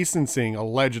getting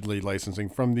allegedly licensing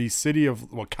from the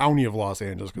county of Los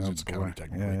Angeles, because it's a county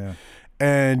technically. Yeah.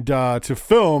 And to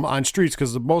film on streets,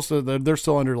 because most of they're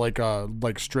still under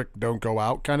like strict don't go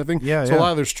out kind of thing. Yeah. So a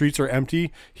lot of their streets are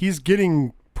empty. He's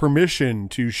getting permission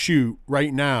to shoot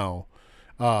right now.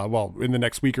 In the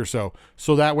next week or so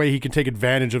that way he can take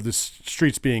advantage of the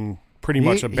streets being pretty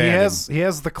much abandoned. He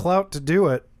has the clout to do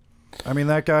it. I mean,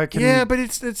 that guy can. Yeah, but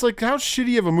it's like, how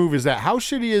shitty of a move is that? How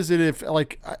shitty is it if,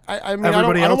 like, I mean,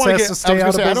 everybody else has to stay out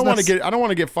of business? I don't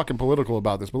want to get fucking political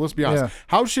about this, but let's be honest. Yeah.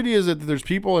 How shitty is it that there's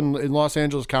people in Los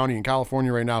Angeles County in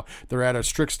California right now, they're at a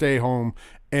strict stay home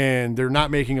and they're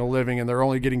not making a living and they're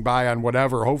only getting by on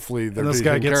whatever. Hopefully, they're this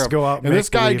guy gets to go out. And this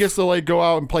guy gets to like go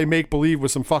out and play make believe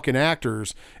with some fucking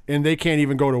actors, and they can't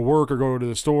even go to work or go to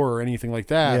the store or anything like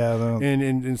that. Yeah.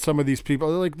 And some of these people,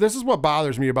 like, this is what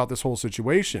bothers me about this whole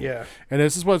situation. Yeah. And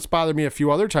this is what's bothered me a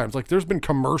few other times. Like, there's been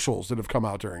commercials that have come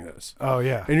out during this. Oh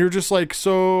yeah. And you're just like,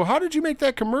 so how did you make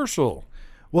that commercial?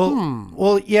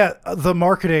 Well, yeah. The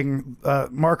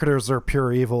marketers are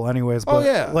pure evil, anyways. But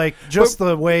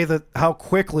the way that how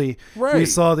quickly we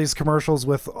saw these commercials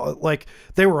with,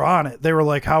 they were on it. They were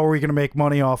like, "How are we going to make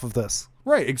money off of this?"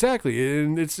 Right, exactly,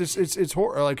 and it's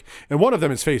horror. Like, and one of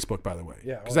them is Facebook, by the way.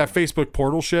 Yeah, because that Facebook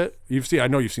portal shit. I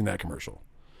know you've seen that commercial.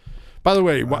 By the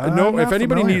way, if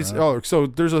anybody needs, so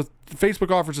there's a Facebook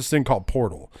offers this thing called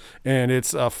Portal, and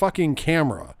it's a fucking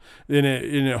camera, and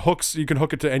it hooks. You can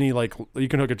hook it to any, like, you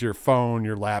can hook it to your phone,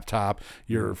 your laptop,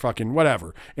 your fucking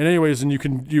whatever. And anyways, and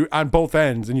you on both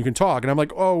ends, and you can talk. And I'm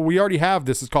like, oh, we already have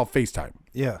this. It's called FaceTime.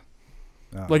 Yeah.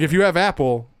 Like, if you have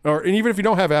Apple, and even if you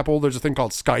don't have Apple, there's a thing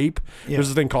called Skype. Yeah.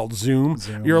 There's a thing called Zoom.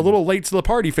 You're a little late to the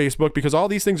party, Facebook, because all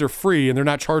these things are free and they're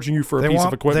not charging you for a piece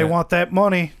of equipment. They want that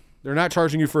money. They're not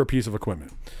charging you for a piece of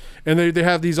equipment. And they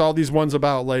have all these ones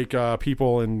about, like,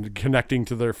 people and connecting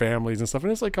to their families and stuff.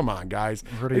 And it's like, come on, guys.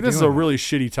 This is a really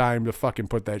shitty time to fucking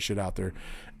put that shit out there.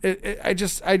 I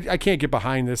can't get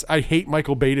behind this. I hate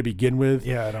Michael Bay to begin with.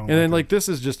 Yeah, I don't. And then, like, this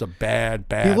is just a bad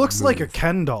He looks move. like a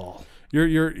Ken doll.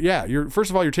 You're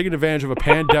first of all, you're taking advantage of a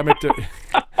pandemic.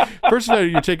 First of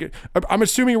all, I'm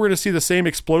assuming we're going to see the same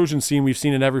explosion scene we've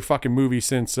seen in every fucking movie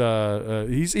since.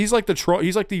 He's like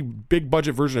the big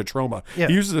budget version of Troma. Yeah.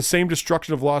 He uses the same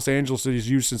destruction of Los Angeles that he's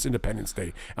used since Independence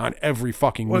Day on every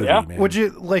fucking movie. Yeah. Man. Would you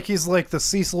like? He's like the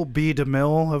Cecil B.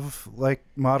 DeMille of, like,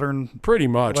 modern. Pretty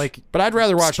much. But I'd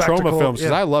rather watch Troma films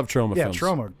because I love Troma films. Yeah,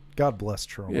 Troma. God bless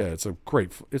Troma. Yeah, it's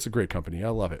a great company. I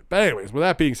love it. But anyways, with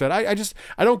that being said, I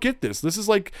don't get this. This is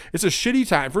like, it's a shitty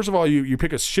time. First of all, you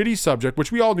pick a shitty subject,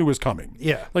 which we all knew was coming.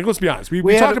 Yeah. Like, let's be honest. We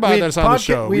talked about this on the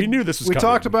show. We knew this was coming. We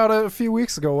talked about it a few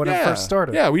weeks ago when it first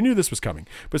started. Yeah, we knew this was coming.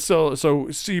 But so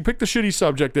you pick the shitty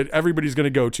subject that everybody's going to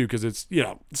go to because it's,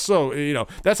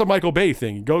 that's a Michael Bay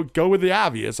thing. Go with the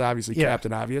obvious, obviously,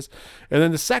 Captain Obvious. And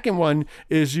then the second one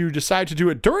is you decide to do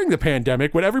it during the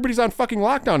pandemic when everybody's on fucking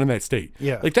lockdown in that state.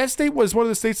 Yeah. Like, that state was one of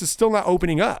the states that's still not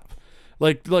opening up.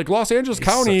 Like Los Angeles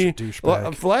County.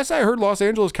 Last I heard, Los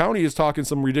Angeles County is talking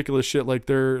some ridiculous shit. Like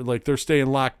they're staying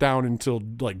locked down until,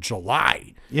 like,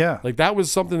 July. Yeah. Like, that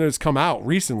was something that's come out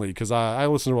recently because I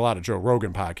listen to a lot of Joe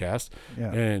Rogan podcasts.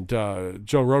 Yeah. And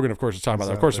Joe Rogan, of course, is talking about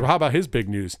that. Of course, how about his big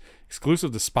news?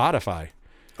 Exclusive to Spotify.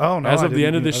 Oh, no. As of the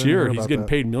end of this year, he's getting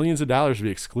paid millions of dollars to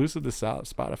be exclusive to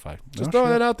Spotify. Just throwing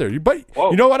that out there. But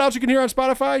you know what else you can hear on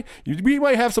Spotify? We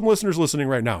might have some listeners listening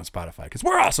right now on Spotify because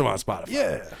we're also on Spotify.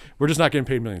 Yeah. We're just not getting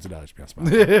paid millions of dollars to be on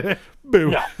Spotify.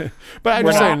 Boo. Yeah. But I'm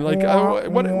just saying, like,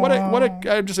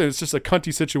 I'm just saying, it's just a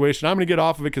cunty situation. I'm going to get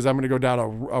off of it because I'm going to go down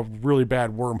a really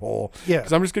bad wormhole. Yeah.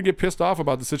 Because I'm just going to get pissed off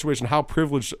about the situation, how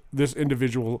privileged this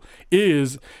individual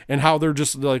is, and how they're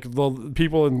just, like, the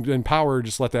people in power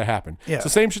just let that happen. Yeah. It's the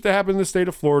same shit that happened in the state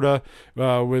of Florida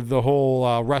with the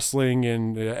whole wrestling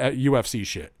and UFC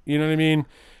shit. You know what I mean?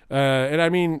 And I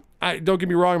mean, don't get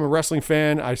me wrong, I'm a wrestling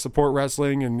fan. I support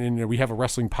wrestling, and we have a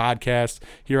wrestling podcast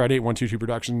here at 8122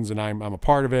 Productions, and I'm a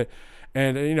part of it.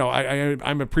 And,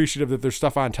 I'm appreciative that there's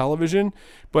stuff on television,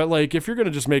 but, like, if you're going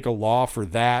to just make a law for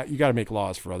that, you got to make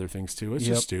laws for other things too. It's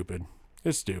just stupid.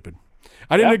 It's stupid.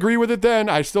 I didn't agree with it then.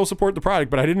 I still support the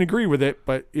product, but I didn't agree with it.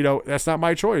 But, that's not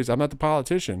my choice. I'm not the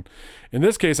politician. In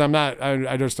this case, I'm not.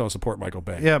 I just don't support Michael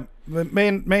Bay. Yeah, the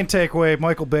main takeaway,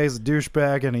 Michael Bay's a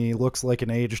douchebag, and he looks like an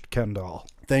aged Ken doll.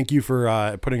 Thank you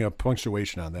for putting a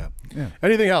punctuation on that. Yeah.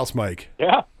 Anything else, Mike?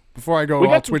 Yeah. Before I go we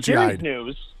all got some twitchy-eyed. series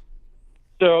news.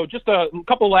 So just a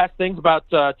couple last things about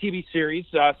TV series.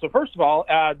 So first of all,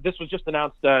 this was just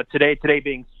announced today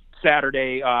being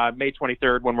Saturday, May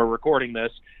 23rd when we're recording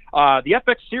this. The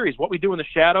FX series, What We Do in the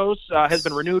Shadows, has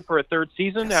been renewed for a third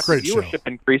season after viewership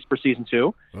increased for season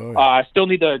 2. Oh, yeah. I still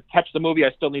need to catch the movie.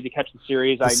 I still need to catch the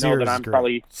series. I know that I'm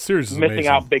probably missing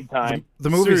out big time. The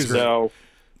movie's great.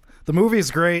 The movie's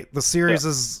great. The series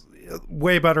is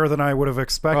way better than I would have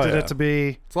expected it to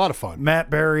be. It's a lot of fun. Matt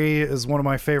Berry is one of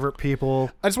my favorite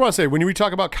people. I just want to say, when we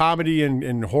talk about comedy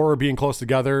and horror being close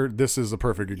together, this is a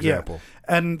perfect example.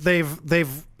 Yeah. And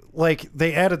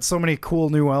they added so many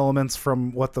cool new elements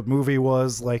from what the movie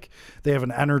was. Like, they have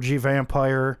an energy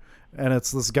vampire, and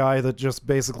it's this guy that just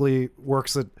basically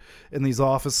works in these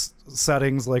office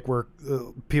settings, like where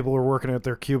people are working at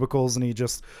their cubicles, and he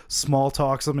just small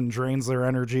talks them and drains their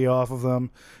energy off of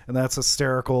them, and that's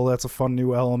hysterical. That's a fun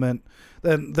new element.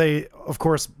 Then they, of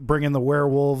course, bring in the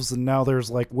werewolves, and now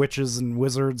there's like witches and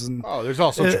wizards, and there's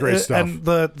all sorts of great stuff. And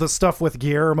the stuff with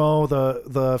Guillermo,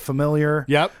 the familiar,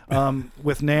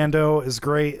 with Nando is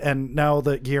great, and now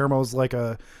that Guillermo's like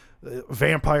a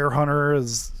vampire hunter, at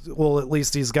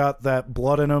least he's got that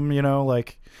blood in him,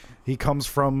 like he comes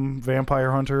from vampire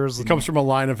hunters. He comes from a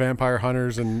line of vampire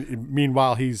hunters, and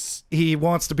meanwhile he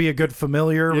wants to be a good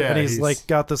familiar, and he's like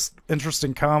got this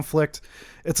interesting conflict.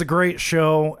 It's a great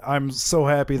show. I'm so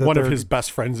happy that one of his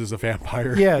best friends is a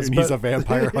vampire. And he's a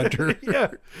vampire hunter.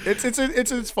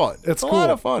 It's fun. It's a lot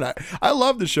of fun. I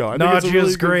love the show. I think it's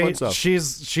really great. Fun stuff.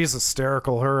 She's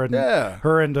hysterical. Her and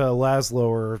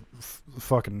Laszlo are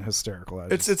fucking hysterical.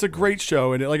 It's a great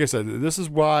show, and like I said, this is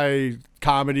why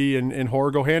comedy and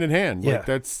horror go hand in hand. Like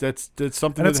that's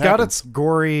something. And it's got its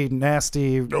gory,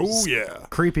 nasty,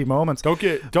 creepy moments. Don't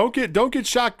get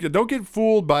shocked. Don't get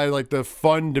fooled by like the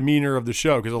fun demeanor of the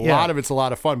show, because a lot of it's a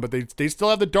lot of fun, but they still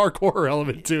have the dark horror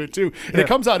element to it too. And it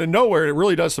comes out of nowhere. It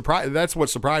really does surprise. That's what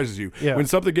surprises you when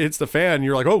something hits the fan.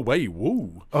 You're like, oh wait,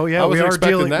 whoa. Oh yeah, we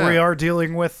are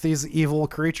dealing with these evil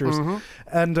creatures,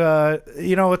 and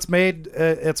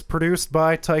it's produced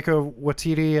by Taika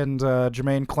Waititi and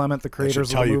Jermaine Clement, the creators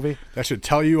of the movie. That should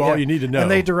tell you all you need to know. And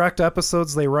they direct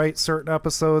episodes. They write certain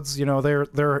episodes.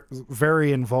 They're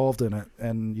very involved in it,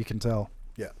 and you can tell.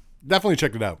 Yeah, definitely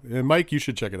check it out. And Mike, you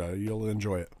should check it out. You'll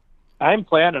enjoy it. I'm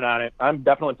planning on it. I'm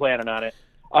definitely planning on it.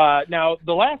 Now,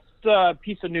 the last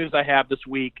piece of news I have this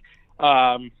week,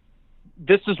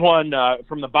 this is one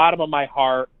from the bottom of my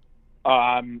heart.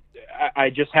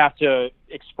 I just have to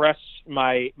express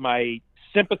my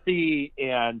sympathy,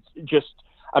 and just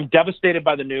I'm devastated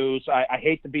by the news. I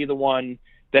hate to be the one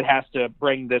that has to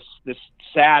bring this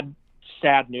sad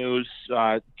news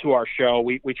to our show.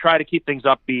 We try to keep things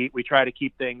upbeat. We try to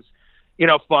keep things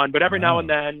fun, but every now and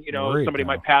then somebody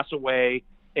might pass away,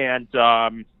 and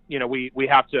we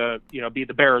have to be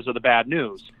the bearers of the bad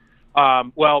news.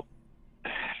 Well,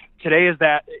 today is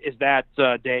that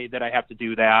day that I have to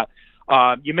do that.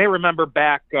 You may remember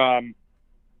back over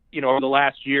the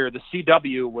last year, the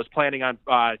CW was planning on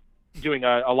doing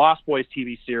a Lost Boys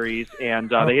TV series, and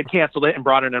they had canceled it and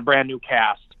brought in a brand new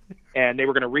cast, and they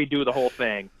were going to redo the whole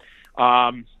thing.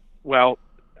 Well,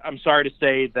 I'm sorry to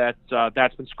say that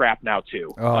that's been scrapped now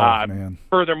too. Man.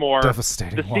 Furthermore,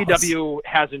 devastating the CW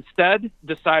has instead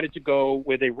decided to go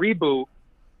with a reboot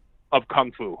of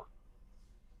Kung Fu.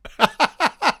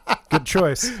 Good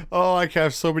choice. Oh, I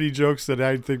have so many jokes that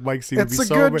I think Mike C would be so.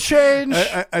 It's a good change.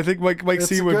 I think Mike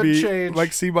C would be. Change.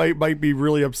 Mike C might be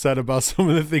really upset about some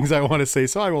of the things I want to say,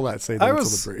 so I will not say that until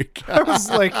the break. I was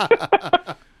like,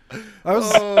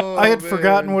 I had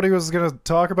forgotten what he was going to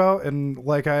talk about, and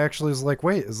like I actually was like,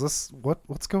 wait, is this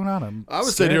what's going on? I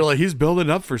was sitting here like he's building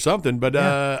up for something, but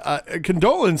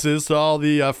condolences to all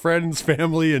the friends,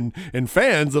 family, and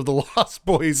fans of the Lost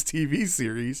Boys TV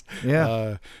series.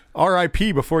 Yeah.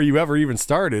 R.I.P. before you ever even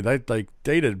started. I like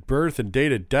dated birth and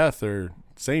dated death are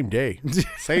same day.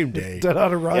 Dead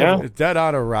on arrival. Yeah. Dead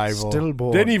on arrival. Still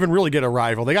born. Didn't even really get a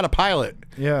rival. They got a pilot.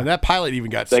 Yeah. And that pilot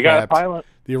even got scrapped. They got a pilot.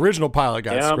 The original pilot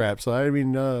got scrapped. So I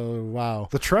mean, wow.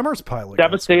 The Tremors pilot.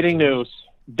 Devastating news.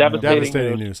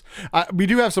 Devastating news. We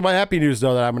do have some happy news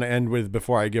though that I'm going to end with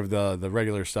before I give the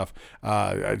regular stuff.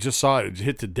 I just saw it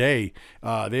hit today.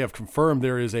 They have confirmed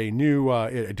there is a new.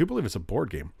 I do believe it's a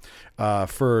board game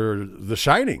for The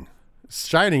Shining.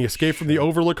 Shining: Escape from the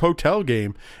Overlook Hotel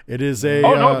game. It is a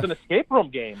it's an escape room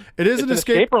game. It is an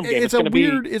escape room game.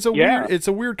 It's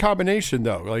a weird combination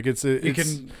though. Like you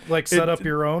can like set up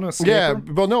your own escape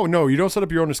room? Well, no, you don't set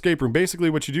up your own escape room. Basically,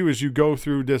 what you do is you go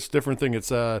through this different thing.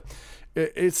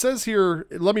 It says here,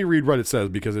 let me read what it says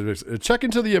because it is check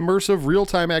into the immersive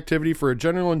real-time activity for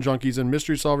adrenaline junkies and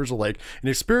mystery solvers alike and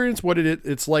experience what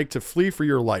it's like to flee for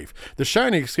your life. The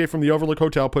Shining: Escape from the Overlook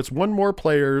Hotel puts one or more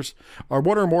players,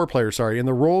 in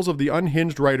the roles of the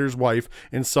unhinged writer's wife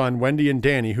and son, Wendy and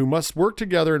Danny, who must work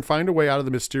together and find a way out of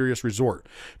the mysterious resort.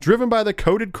 Driven by the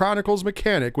Coded Chronicles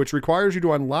mechanic, which requires you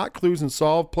to unlock clues and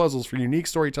solve puzzles for unique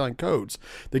storytelling codes,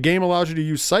 the game allows you to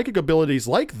use psychic abilities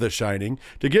like The Shining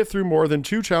to get through more than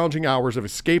 2 challenging hours of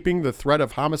escaping the threat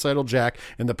of homicidal Jack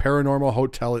and the paranormal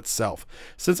hotel itself.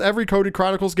 Since every Coded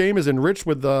Chronicles game is enriched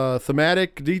with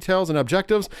thematic details and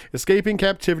objectives, escaping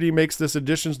captivity makes this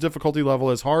edition's difficulty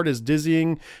level as hard as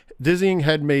dizzying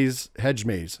hedge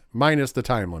maze, minus the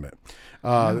time limit.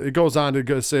 It goes on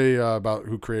to say about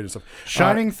who created stuff.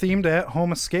 Shining themed at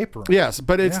home escape room. Yes,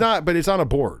 but it's not. But it's on a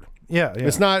board. Yeah.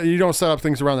 It's not. You don't set up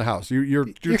things around the house. You're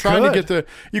trying to get the.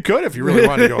 You could if you really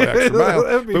want to go extra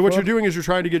mile. But what you're doing is you're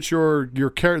trying to get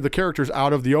the characters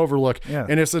out of the Overlook,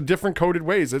 and it's a different coded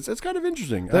ways. It's kind of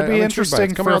interesting. That'd be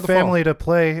interesting for a family to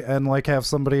play and like have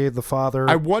somebody, the father.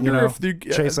 I wonder if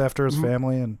chase after his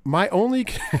family. And my only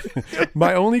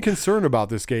concern about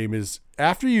this game is,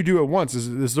 after you do it once,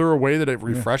 is there a way that it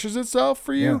refreshes itself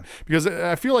for you? Yeah. Because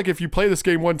I feel like if you play this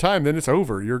game one time, then it's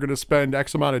over. You're going to spend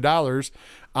X amount of dollars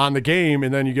on the game,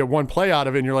 and then you get one play out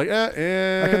of it, and you're like,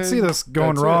 I could see this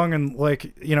going wrong, and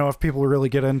like, if people really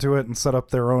get into it and set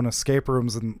up their own escape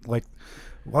rooms, and like,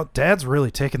 well, Dad's really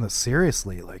taking this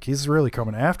seriously. Like, he's really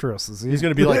coming after us. He's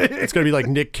going to be like, it's going to be like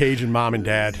Nick Cage and Mom and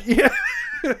Dad. Yeah.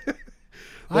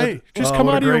 Come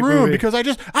out of your room movie. Because I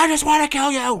just want to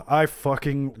kill you. I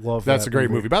fucking love that. That's a great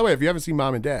movie. By the way, if you haven't seen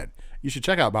Mom and Dad, you should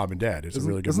check out Mom and Dad. It's a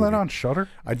really good movie. Isn't that on Shudder?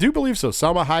 I do believe so.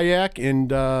 Selma Hayek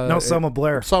and Selma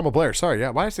Blair. Selma Blair. Sorry, yeah.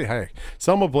 Why did I say Hayek?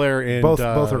 Selma Blair and both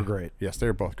are great. Yes,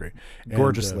 they're both great.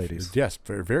 Gorgeous ladies. Yes,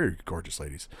 very, very gorgeous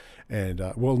ladies. And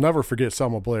we'll never forget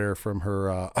Selma Blair from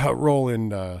her role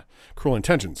in Cruel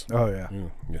Intentions. Oh yeah.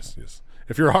 Yes.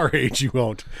 If you're our age, you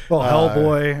won't. Well,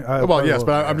 Hellboy. Yes,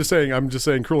 but I'm just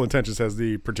saying, Cruel Intentions has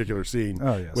the particular scene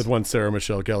with one Sarah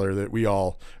Michelle Gellar that we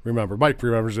all remember. Mike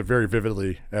remembers it very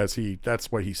vividly, as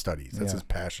that's what he studies. That's his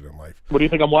passion in life. What do you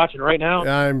think I'm watching right now?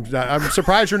 I'm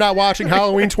surprised you're not watching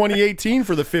Halloween 2018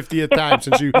 for the 50th time,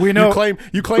 since you claim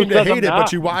to hate it,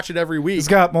 but you watch it every week. He's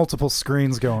got multiple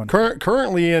screens going.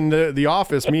 Currently in the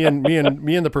office, me and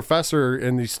the professor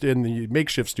in the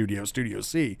makeshift studio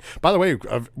C. By the way,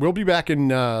 we'll be back in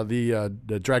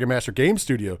the Dragon Master Game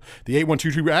Studio, the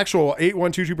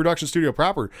 8122 production studio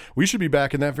proper. We should be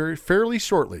back in that fairly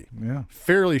shortly. Yeah,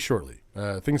 fairly shortly.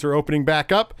 Things are opening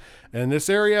back up in this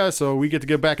area, so we get to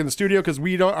get back in the studio because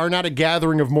we are not a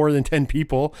gathering of more than 10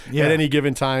 people at any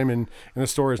given time, and the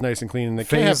store is nice and clean. And they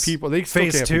can't have people. They still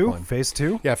can't have people in. Phase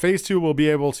 2? Yeah, Phase 2 will be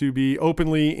able to be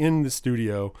openly in the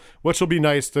studio, which will be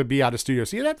nice to be out of Studio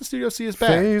C. And at the Studio C is back.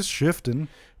 Phase shifting.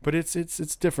 But it's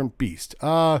different beast.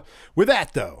 With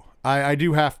that, though, I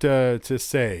do have to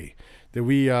say that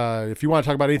we, if you want to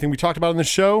talk about anything we talked about on the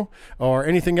show or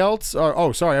anything else. I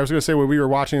was going to say what we were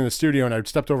watching in the studio, and I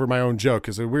stepped over my own joke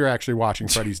because we were actually watching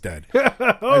Freddy's Dead.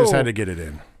 I just had to get it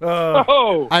in.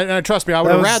 Trust me, I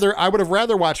would have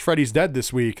rather watched Freddy's Dead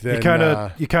this week than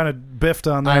you kind of biffed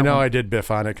on that. I know I did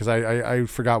biff on it because I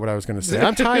forgot what I was going to say.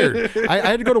 I'm tired. I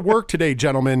had to go to work today,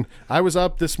 gentlemen. I was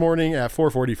up this morning at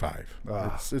 4:45.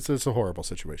 It's a horrible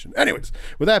situation. Anyways,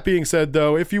 with that being said,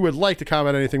 though, if you would like to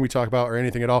comment on anything we talk about or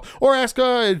anything at all, or ask,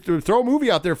 throw a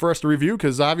movie out there for us to review,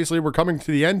 because obviously we're coming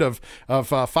to the end of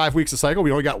 5 weeks of cycle.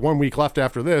 We only got 1 week left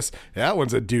after this. That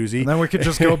one's a doozy. And then we could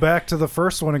just go back to the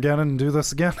first one again and do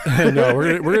this again. No,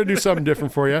 we're gonna do something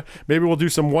different for you. Maybe we'll do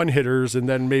some one hitters and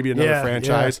then maybe another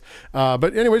franchise. Yeah.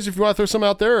 But anyways, if you want to throw some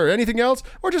out there or anything else,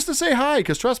 or just to say hi,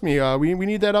 because trust me, we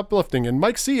need that uplifting. And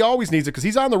Mike C always needs it because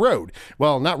he's on the road.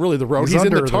 Well, not really the road. He's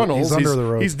in the tunnels. He's under the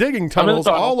road. He's digging tunnels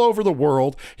all over the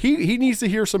world. He needs to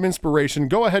hear some inspiration.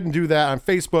 Go ahead and do that on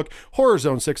Facebook, Horror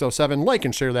Zone 607. Like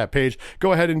and share that page.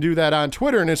 Go ahead and do that on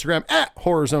Twitter and Instagram at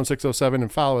Horror Zone 607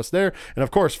 and follow us there. And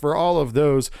of course, for all of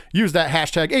those, use that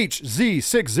hashtag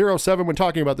HZ6 607 when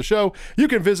talking about the show. You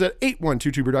can visit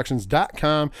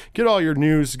 8122productions.com. Get all your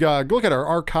news. Go look at our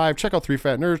archive. Check out Three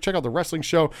Fat Nerds. Check out the wrestling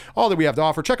show. All that we have to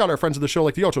offer. Check out our friends of the show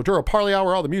like the Ocho Duro Parlay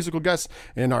Hour, all the musical guests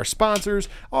and our sponsors.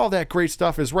 All that great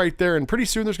stuff is right there. And pretty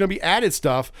soon there's going to be added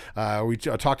stuff. We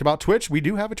talked about Twitch. We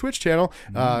do have a Twitch channel.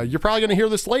 You're probably going to hear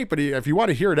this late, but if you want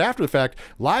to hear it after the fact,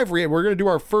 we're going to do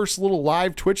our first little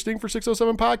live Twitch thing for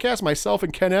 607 Podcast. Myself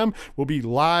and Ken M will be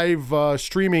live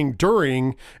streaming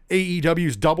during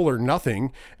AEW's Double or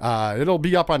Nothing. It'll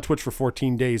be up on Twitch for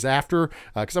 14 days after,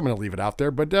 because I'm going to leave it out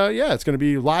there. But yeah, it's going to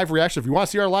be live reaction. If you want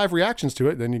to see our live reactions to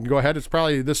it, then you can go ahead. It's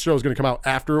probably, this show is going to come out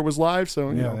after it was live. So,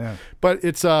 you know. Yeah. But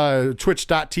it's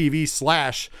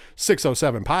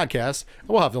twitch.tv/607 Podcast.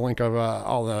 We'll have the link of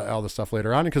all the stuff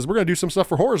later on, because we're going to do some stuff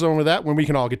for Horror Zone with that when we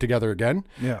can all get together again.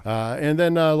 Yeah. And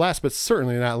then last but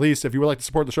certainly not least, if you would like to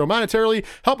support the show monetarily,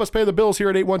 help us pay the bills here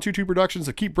at 8122 Productions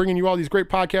to keep bringing you all these great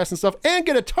podcasts and stuff, and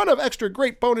get a ton of extra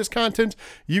great bonus content,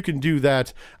 you can do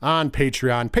that on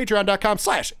Patreon.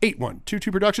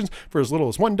 Patreon.com/8122 Productions. For as little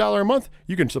as $1 a month,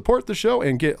 you can support the show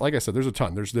and get, like I said, there's a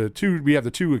ton. We have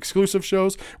the two exclusive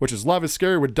shows, which is Love is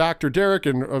Scary with Dr. Derek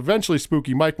and eventually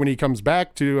Spooky Mike when he comes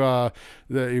back to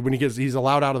when he's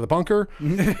allowed out of the bunker.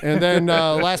 And then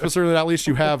last but certainly not least,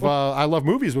 you have I Love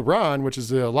Movies with Ron, which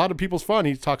is a lot of people's fun.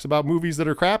 He talks about movies that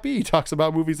are crappy. He talks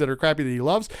about movies that are crappy that he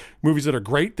loves, movies that are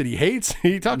great that he hates.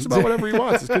 He talks about whatever he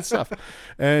wants. It's good stuff.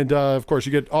 And of course,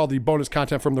 you get all the bonus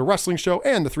content from the wrestling show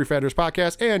and the Three Fat Nerds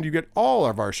podcast, and you get all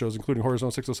of our shows, including Horror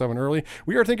Zone 607 early.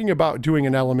 We are thinking about doing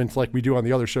an element like we do on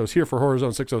the other shows here for Horror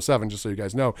Zone 607, just so you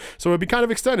guys know. So it'd be kind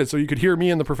of extended, so you could hear me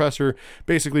and the professor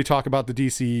basically talk about the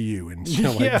DCEU and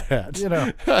shit like that. You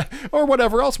know. Or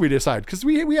whatever else we decide, because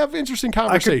we have interesting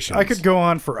conversations. I could go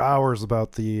on for hours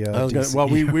about the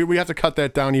we have to cut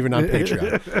that down even on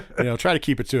Patreon. Try to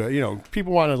keep it to it.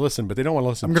 People want to listen, but they don't want to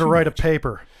listen. I'm going to write a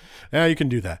paper. Yeah, you can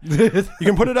do that. You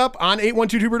can put it up on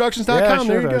 8122productions.com. Yeah,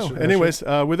 there you go. Anyways,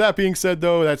 with that being said,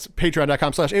 though, that's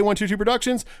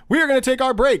patreon.com/8122productions. We are going to take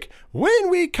our break. When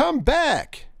we come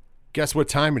back, guess what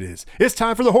time it is? It's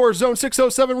time for the Horror Zone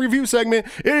 607 review segment.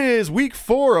 It is week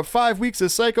 4 of 5 weeks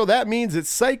of Psycho. That means it's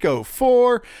Psycho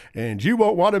 4, and you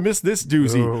won't want to miss this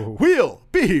doozy. Oh. We'll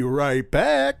be right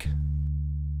back.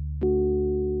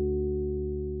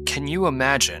 Can you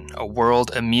imagine a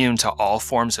world immune to all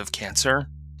forms of cancer?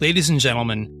 Ladies and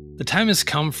gentlemen, the time has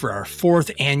come for our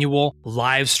 4th annual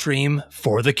live stream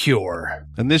for the cure.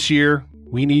 And this year,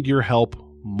 we need your help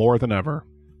more than ever.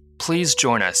 Please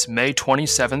join us May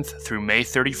 27th through May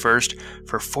 31st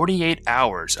for 48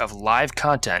 hours of live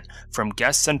content from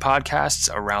guests and podcasts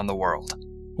around the world.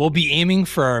 We'll be aiming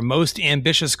for our most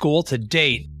ambitious goal to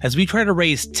date as we try to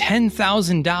raise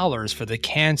 $10,000 for the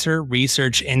Cancer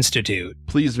Research Institute.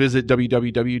 Please visit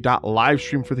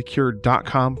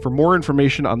www.livestreamforthecure.com for more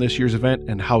information on this year's event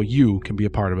and how you can be a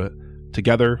part of it.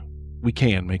 Together, we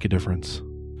can make a difference.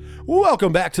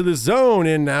 Welcome back to the Zone,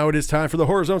 and now it is time for the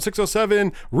Horror Zone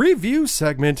 607 review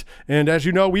segment. And as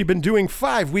you know, we've been doing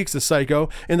 5 weeks of Psycho.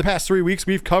 In the past 3 weeks,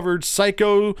 we've covered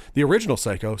Psycho, the original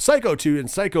Psycho, Psycho 2,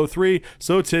 and Psycho 3.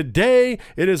 So today,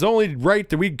 it is only right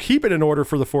that we keep it in order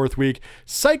for the 4th week.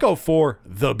 Psycho 4,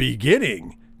 The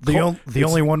Beginning. The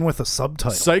only one with a subtitle.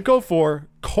 Psycho 4,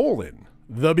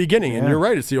 The Beginning. And you're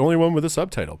right, it's the only one with a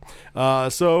subtitle.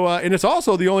 And it's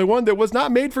also the only one that was not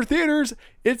made for theaters.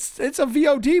 It's a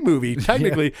VOD movie,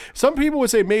 technically. Some people would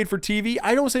say made for TV.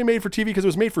 I don't say made for TV because it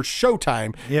was made for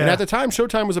Showtime. Yeah. And at the time,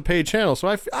 Showtime was a paid channel. So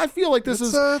I feel like this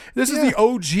is the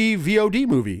OG VOD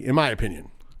movie, in my opinion.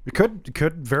 It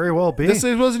could very well be. This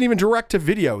wasn't even direct to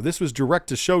video. This was direct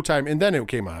to Showtime, and then it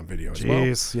came on video as well.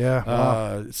 Jeez, yeah.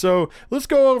 Wow. So let's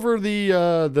go over the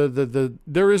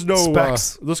there is no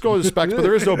specs. Let's go over the specs, but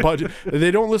there is no budget.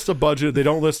 They don't list a budget. They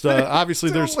don't list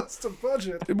obviously there's list a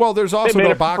budget. Well, there's also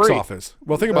no box office.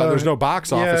 Well, think about it. There's no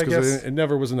box office because it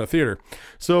never was in the theater.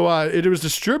 So it was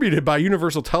distributed by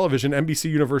Universal Television, NBC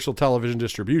Universal Television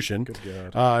Distribution. Good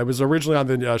God. It was originally on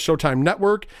the Showtime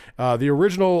network. The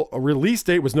original release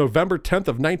date was November 10th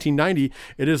of 1990.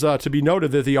 It is to be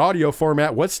noted that the audio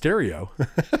format was stereo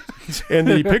and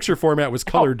the picture format was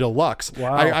color deluxe.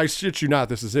 Wow. I shit you not,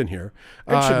 this is in here.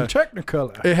 It's in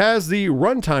Technicolor. It has the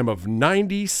runtime of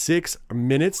 96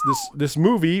 minutes. This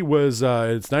movie was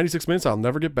it's 96 minutes. I'll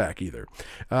never get back either.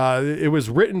 It was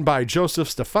written by Joseph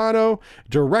Stefano,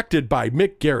 directed by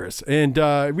Mick Garris,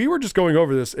 and we were just going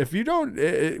over this. If you don't,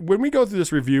 when we go through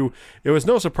this review, it was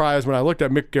no surprise when I looked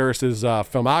at Mick Garris's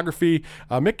filmography.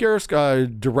 Mick Garris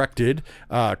directed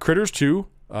Critters 2,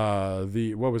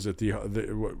 what was it?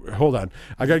 Hold on,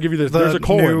 I gotta give you this. There's a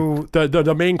colon.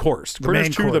 The main course.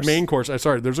 Critters 2, the main course.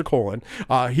 Sorry, there's a colon.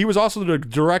 He was also the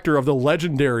director of the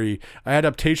legendary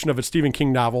adaptation of a Stephen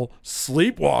King novel,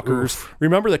 Sleepwalkers. Oof.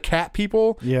 Remember the cat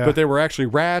people? Yeah. But they were actually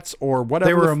rats or whatever.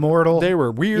 They were immortal. They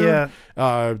were weird. Yeah.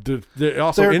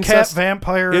 Also they're incest, cat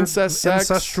vampire, incest, sex.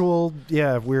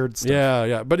 Incestual, weird stuff.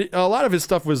 Yeah. But a lot of his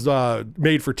stuff was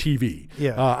made for TV.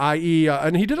 Yeah. I.e.,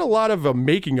 and he did a lot of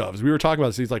making ofs. We were talking about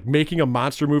this. He's like making a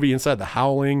monster movie inside The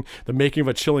Howling, the making of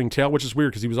A Chilling Tale, which is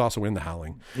weird because he was also in The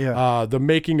Howling. Yeah. The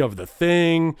making of The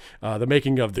Thing, the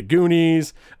making of The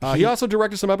Goonies. He also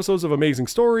directed some episodes of Amazing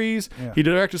Stories. Yeah. He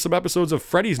directed some episodes of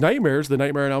Freddy's Nightmares, the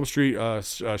Nightmare on Elm Street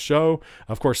show.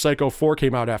 Of course, Psycho 4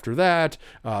 came out after that.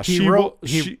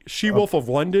 She-Wolf of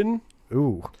London.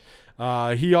 Ooh.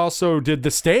 He also did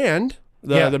The Stand.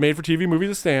 The made-for-TV movie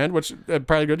The Stand, which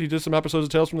probably good. He did some episodes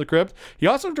of Tales from the Crypt. He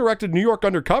also directed New York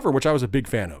Undercover, which I was a big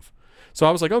fan of. So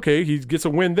I was like, okay, he gets a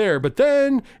win there. But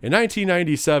then in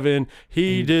 1997,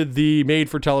 he did the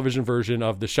made-for-television version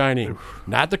of The Shining.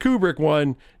 Not the Kubrick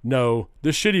one. No, the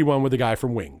shitty one with the guy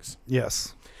from Wings.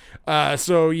 Yes.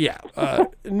 No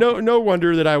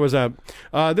wonder that I was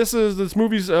this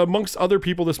movie's amongst other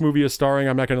people this movie is starring.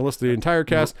 I'm not going to list the entire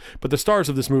cast, but the stars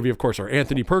of this movie, of course, are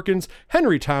Anthony Perkins,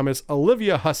 Henry Thomas,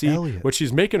 Olivia Hussey, which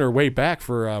she's making her way back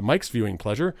for Mike's viewing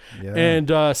pleasure, and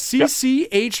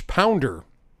CCH Pounder.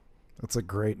 That's a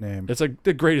great name. It's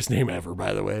the greatest name ever,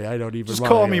 by the way. I don't even just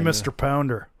call me Mr.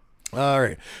 Pounder. All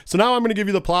right. So now I'm going to give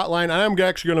you the plot line. I'm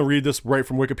actually going to read this right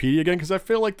from Wikipedia again because I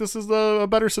feel like this is a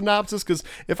better synopsis. Because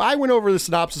if I went over the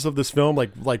synopsis of this film,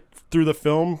 like through the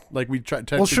film, like we try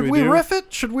to should we riff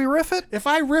it? Should we riff it? If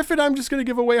I riff it, I'm just going to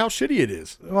give away how shitty it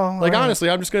is. Well, honestly,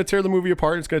 I'm just going to tear the movie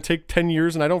apart. It's going to take 10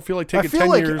 years, and I don't feel like taking 10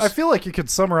 years. I feel like you could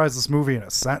summarize this movie in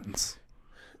a sentence.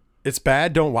 It's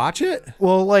bad. Don't watch it.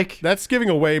 Well, that's giving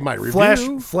away my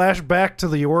review. Flash back to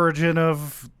the origin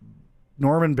of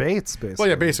Norman Bates, basically. Well,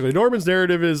 yeah, basically. Norman's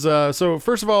narrative is, so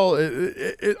first of all,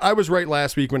 I was right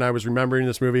last week when I was remembering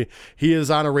this movie. He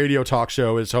is on a radio talk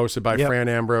show. It's hosted by Fran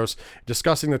Ambrose,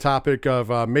 discussing the topic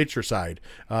of matricide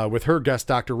with her guest,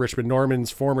 Dr. Richmond, Norman's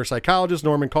former psychologist.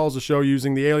 Norman calls the show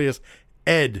using the alias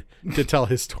Ed to tell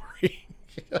his story.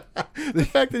 The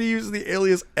fact that he uses the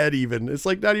alias Ed, even it's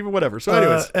like not even whatever. So,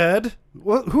 anyways, Ed,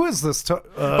 who is this? By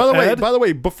the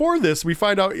way, before this, we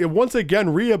find out once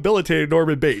again rehabilitated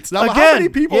Norman Bates. Now, how many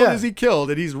people has he killed?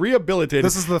 And he's rehabilitated.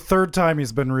 This is the third time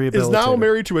he's been rehabilitated. Is now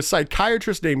married to a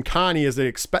psychiatrist named Connie,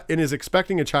 and is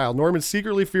expecting a child. Norman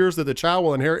secretly fears that the child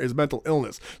will inherit his mental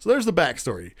illness. So there's the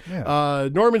backstory. Yeah.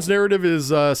 Norman's narrative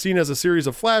is seen as a series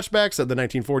of flashbacks of the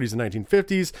 1940s and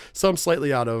 1950s, some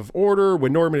slightly out of order.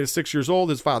 When Norman is 6 years old,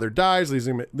 his father dies,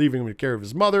 leaving him in care of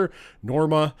his mother,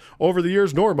 Norma. Over the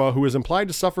years, Norma, who is implied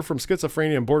to suffer from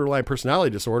schizophrenia and borderline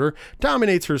personality disorder,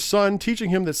 dominates her son,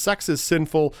 teaching him that sex is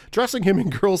sinful, dressing him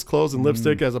in girls' clothes and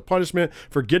lipstick as a punishment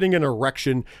for getting an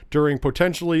erection during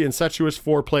potentially incestuous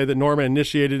foreplay that Norma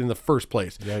initiated in the first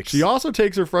place. Yikes. She also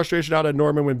takes her frustration out on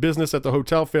Norman when business at the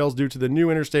hotel fails due to the new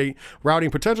interstate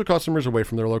routing potential customers away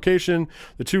from their location.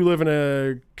 The two live in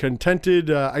a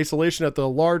contented isolation at the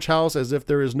large house as if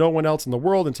there is no one else in the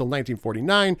world until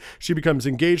 1949. She becomes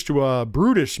engaged to a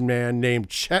brutish man named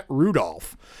Chet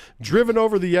Rudolph. Driven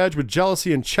over the edge with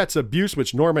jealousy and Chet's abuse,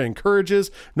 which Norma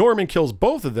encourages, Norman kills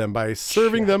both of them by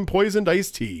serving them poisoned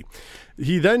iced tea.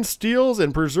 He then steals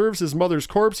and preserves his mother's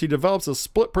corpse. He develops a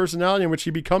split personality in which he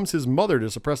becomes his mother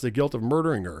to suppress the guilt of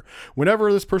murdering her.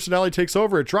 Whenever this personality takes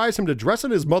over, it drives him to dress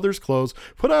in his mother's clothes,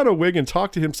 put on a wig, and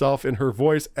talk to himself in her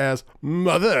voice as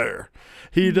Mother.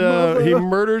 He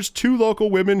murders two local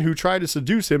women who try to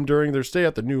seduce him during their stay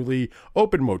at the newly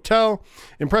opened motel.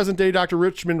 In present day, Dr.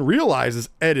 Richmond realizes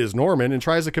Ed is Norman and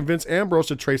tries to convince Ambrose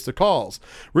to trace the calls.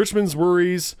 Richmond's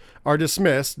worries are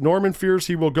dismissed. Norman fears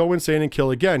he will go insane and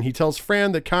kill again. He tells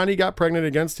Fran that Connie got pregnant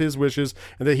against his wishes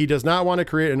and that he does not want to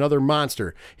create another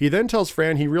monster. He then tells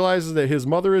Fran he realizes that his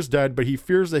mother is dead, but he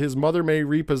fears that his mother may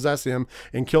repossess him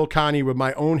and kill Connie with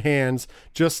my own hands,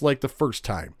 just like the first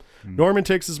time. Norman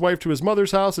takes his wife to his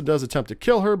mother's house and does attempt to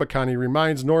kill her, but Connie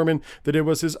reminds Norman that it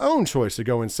was his own choice to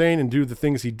go insane and do the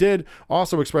things he did,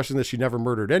 also expressing that she never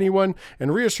murdered anyone,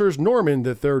 and reassures Norman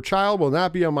that their child will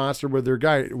not be a monster with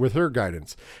her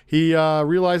guidance. He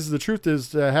realizes the truth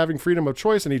is having freedom of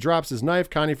choice, and he drops his knife.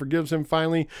 Connie forgives him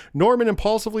finally. Norman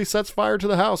impulsively sets fire to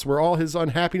the house where all his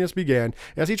unhappiness began.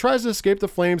 As he tries to escape the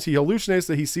flames, he hallucinates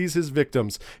that he sees his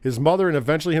victims, his mother and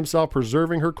eventually himself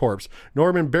preserving her corpse.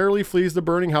 Norman barely flees the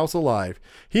burning house alive.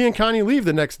 He and Connie leave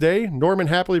the next day. Norman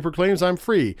happily proclaims, "I'm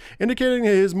free," indicating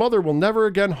that his mother will never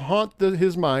again haunt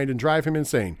his mind and drive him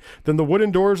insane. Then the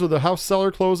wooden doors of the house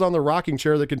cellar close on the rocking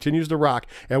chair that continues to rock,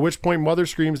 at which point Mother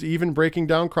screams, even breaking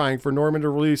down crying for Norman to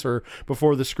release her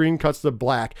before the screen cuts to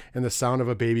black and the sound of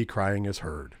a baby crying is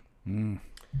heard.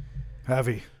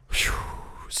 Heavy.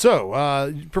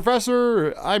 So,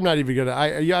 Professor, I'm not even gonna.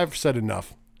 I've said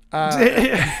enough. You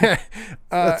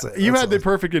had the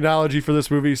perfect analogy for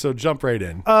this movie, so jump right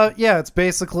in. Yeah, it's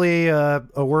basically a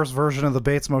worse version of the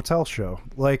Bates Motel show.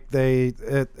 Like I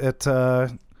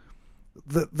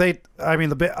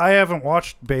haven't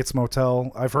watched Bates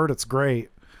Motel. I've heard it's great,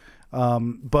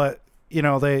 but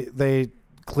they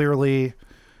clearly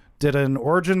did an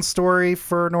origin story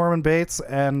for Norman Bates,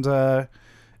 and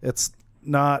it's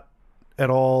not at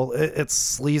all. It's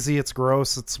sleazy. It's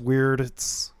gross. It's weird.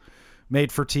 It's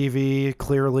made for TV,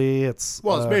 clearly. It's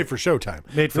made for Showtime.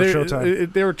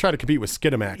 Showtime. They were trying to compete with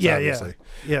Skinamax, obviously.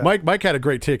 Yeah. Mike had a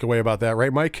great takeaway about that,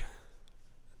 right, Mike?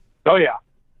 Oh, yeah.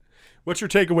 What's your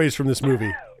takeaways from this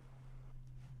movie?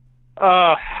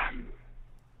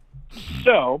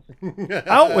 So,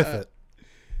 out with it.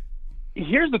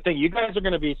 Here's the thing. You guys are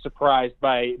going to be surprised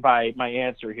by my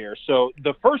answer here. So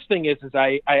the first thing is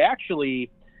I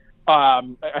actually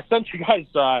I sent you guys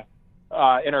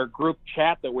in our group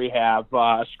chat that we have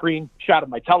a screenshot of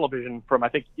my television from, I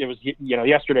think it was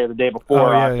yesterday or the day before.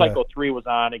 Psycho 3 was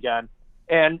on again,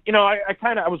 and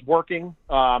I was working.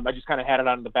 I just kind of had it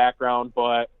on in the background,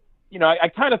 but I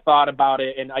kind of thought about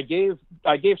it, and I gave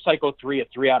Psycho 3 a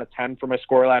 3 out of 10 for my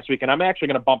score last week, and I'm actually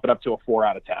going to bump it up to a 4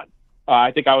 out of 10.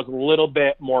 I think I was a little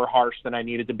bit more harsh than I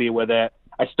needed to be with it.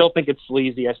 I still think it's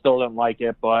sleazy. I still don't like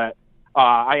it, but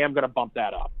I am going to bump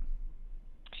that up.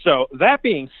 So that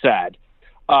being said,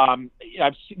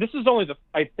 this is only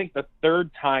the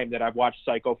third time that I've watched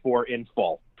Psycho 4 in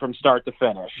full from start to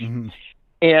finish. Mm-hmm.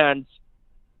 And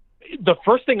the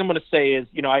first thing I'm going to say is,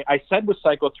 I said with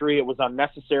Psycho 3 it was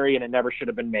unnecessary and it never should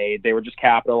have been made. They were just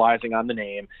capitalizing on the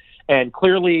name. And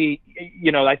clearly,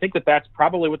 I think that's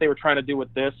probably what they were trying to do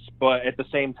with this, but at the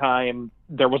same time,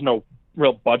 there was no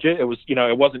real budget. It was,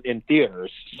 it wasn't in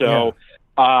theaters. So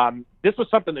this was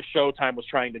something that Showtime was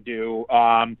trying to do.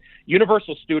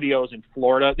 Universal Studios in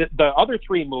Florida, the other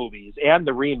three movies and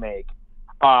the remake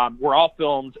were all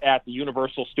filmed at the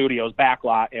Universal Studios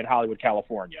backlot in Hollywood,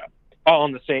 California. All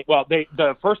in the same. Well,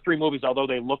 the first three movies, although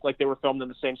they look like they were filmed in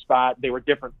the same spot, they were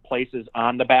different places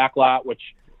on the backlot, which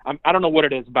I don't know what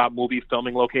it is about movie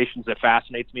filming locations that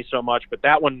fascinates me so much, but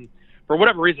that one, for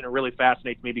whatever reason, it really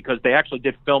fascinates me because they actually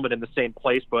did film it in the same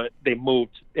place, but they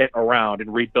moved it around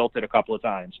and rebuilt it a couple of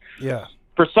times. Yeah.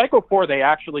 For Psycho 4, they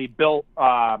actually built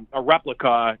a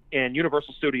replica in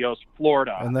Universal Studios,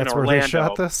 Florida, and that's in where Orlando. they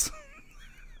shot this?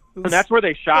 And that's where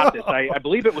they shot this. I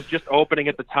believe it was just opening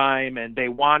at the time, and they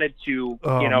wanted to,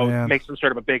 make some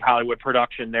sort of a big Hollywood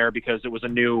production there because it was a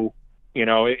new,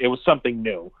 it was something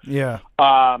new. Yeah.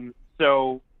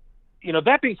 So,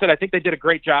 that being said, I think they did a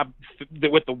great job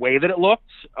with the way that it looked.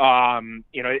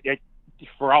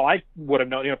 For all I would have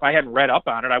known, if I hadn't read up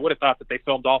on it, I would have thought that they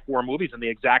filmed all four movies in the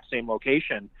exact same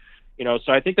location.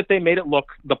 So I think that they made it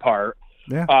look the part.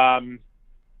 Yeah.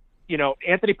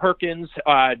 Anthony Perkins,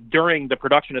 during the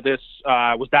production of this,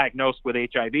 was diagnosed with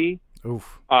HIV.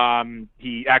 Oof.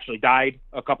 He actually died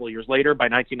a couple of years later. By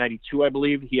 1992, I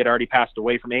believe, he had already passed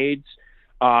away from AIDS.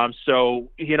 So,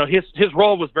 his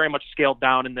role was very much scaled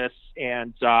down in this.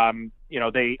 And,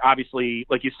 they obviously,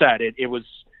 like you said, it was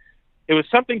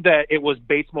something that it was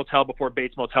Bates Motel before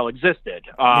Bates Motel existed.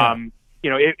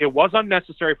 It was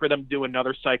unnecessary for them to do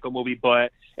another Psycho movie,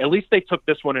 but at least they took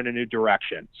this one in a new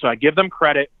direction. So I give them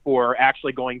credit for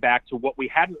actually going back to what we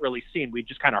hadn't really seen. We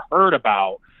just kind of heard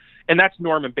about, and that's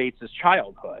Norman Bates'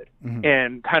 childhood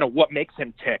and kind of what makes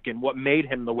him tick and what made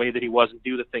him the way that he was and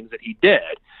do the things that he did.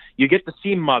 You get to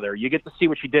see Mother. You get to see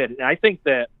what she did. And I think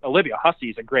that Olivia Hussey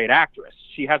is a great actress.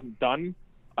 She hasn't done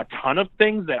a ton of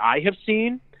things that I have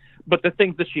seen, but the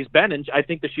things that she's been in, I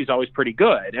think that she's always pretty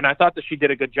good. And I thought that she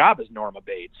did a good job as Norma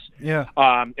Bates. Yeah.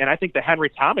 And I think that Henry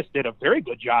Thomas did a very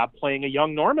good job playing a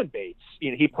young Norman Bates.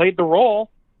 He played the role.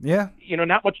 Yeah.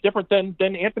 Not much different than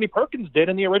Anthony Perkins did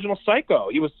in the original Psycho.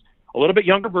 He was a little bit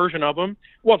younger version of him.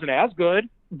 Wasn't as good,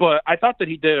 but I thought that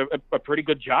he did a pretty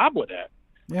good job with it.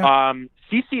 Yeah.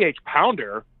 CCH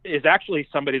Pounder is actually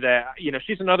somebody that,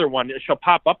 she's another one. She'll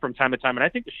pop up from time to time, and I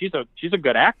think that she's a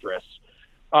good actress.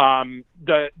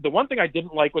 The one thing I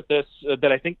didn't like with this,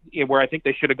 that I think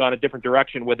they should have gone a different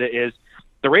direction with it, is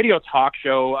the radio talk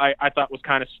show. I thought was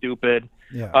kind of stupid.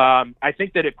 Yeah. I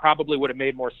think that it probably would have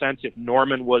made more sense if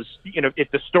Norman was,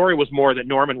 if the story was more that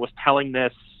Norman was telling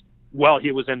this while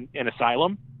he was in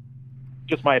asylum.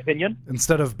 Just my opinion.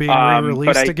 Instead of being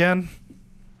re-released again.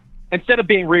 Instead of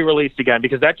being re-released again,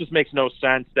 because that just makes no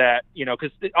sense. That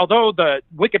because although the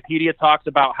Wikipedia talks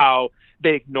about how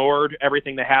they ignored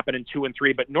everything that happened in 2 and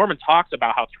 3, but Norman talks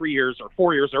about how 3 years or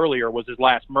 4 years earlier was his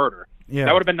last murder. Yeah.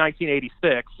 That would have been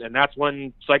 1986, and that's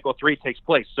when Psycho 3 takes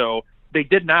place. So they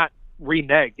did not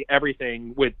renege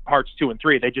everything with parts 2 and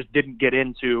 3. They just didn't get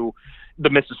into the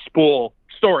Mrs. Spool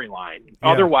storyline. Yeah.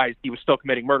 Otherwise, he was still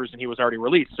committing murders, and he was already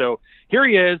released. So here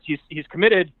he is. He's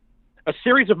committed a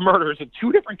series of murders in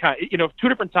two different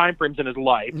time frames in his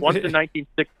life. Once in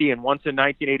 1960 and once in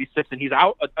 1986, and he's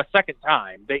out a second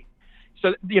time.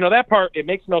 So that part, it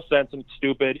makes no sense and it's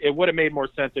stupid. It would have made more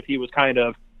sense if he was kind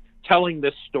of telling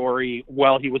this story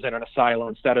while he was in an asylum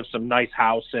instead of some nice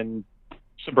house in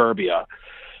suburbia.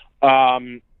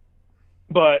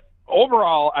 But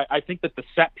overall, I think that the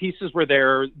set pieces were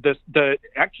there. The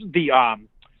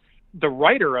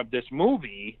writer of this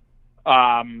movie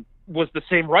was the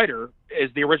same writer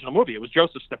as the original movie. It was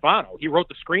Joseph Stefano. He wrote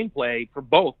the screenplay for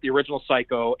both the original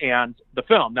Psycho and the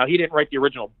film. Now, he didn't write the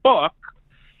original book,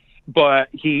 but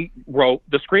he wrote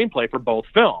the screenplay for both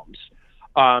films.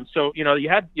 So you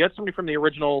had somebody from the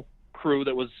original crew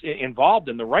that was involved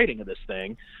in the writing of this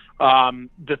thing.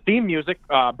 The theme music,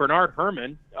 Bernard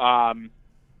Herrmann,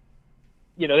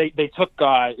 they took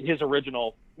his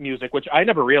original music, which I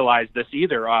never realized this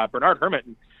either. Bernard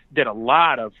Herrmann did a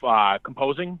lot of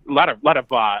composing, a lot of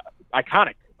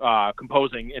iconic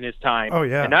composing in his time. Oh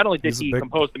yeah. And not only did he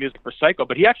compose the music for Psycho,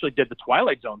 but he actually did the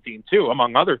Twilight Zone theme too,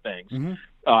 among other things. Mm-hmm.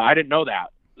 I didn't know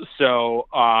that. So,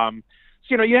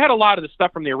 you had a lot of the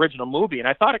stuff from the original movie, and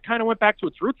I thought it kind of went back to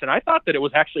its roots, and I thought that it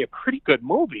was actually a pretty good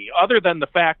movie, other than the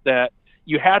fact that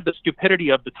you had the stupidity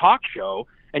of the talk show,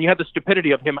 and you had the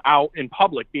stupidity of him out in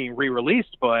public being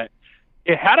re-released, but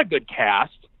it had a good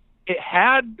cast. It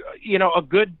had, a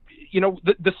good,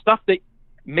 the stuff that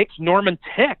makes Norman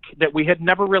tick that we had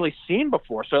never really seen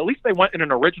before. So at least they went in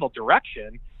an original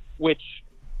direction, which,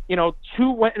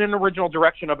 2 went in an original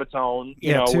direction of its own.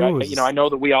 I know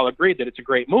that we all agreed that it's a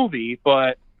great movie,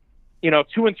 but 2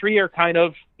 and 3 are kind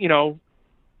of,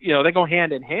 they go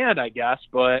hand in hand, I guess.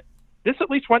 But this at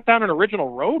least went down an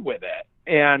original road with it,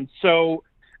 and so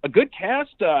a good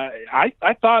cast. I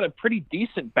thought a pretty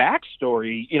decent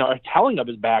backstory. A telling of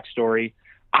his backstory.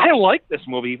 I like this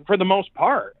movie for the most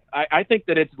part. I think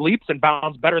that it's leaps and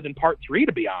bounds better than part 3,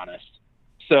 to be honest.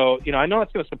 So, I know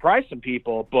it's going to surprise some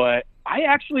people, but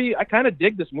I kind of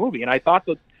dig this movie. And I thought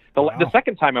that the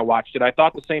second time I watched it, I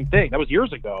thought the same thing. That was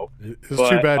years ago. It's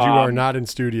too bad you are not in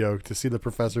studio to see the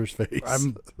professor's face.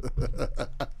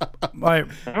 My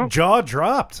jaw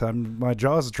dropped. My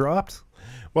jaw's dropped.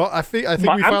 Well, I think we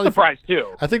I'm finally surprised too.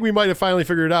 I think we might have finally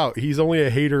figured it out. He's only a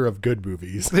hater of good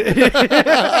movies. We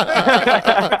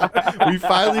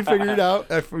finally figured out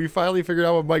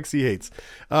what Mike C hates.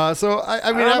 So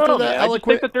I mean, after that, I just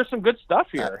think that there's some good stuff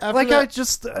here. I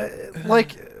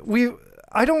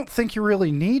don't think you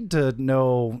really need to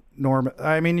know Norman.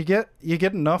 I mean, you get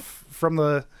enough from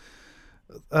the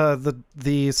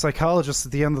psychologist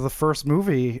at the end of the first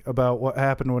movie about what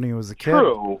happened when he was a kid.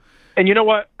 True. And you know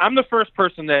what? I'm the first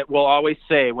person that will always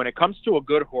say, when it comes to a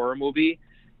good horror movie,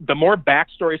 the more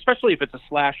backstory, especially if it's a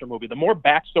slasher movie, the more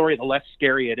backstory, the less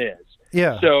scary it is.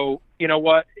 Yeah. So, you know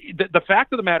what? The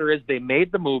fact of the matter is they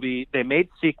made the movie. They made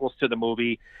sequels to the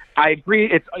movie. I agree.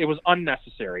 It was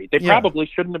unnecessary. They probably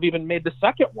shouldn't have even made the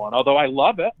second one, although I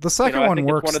love it. The second one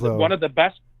works, it's one of the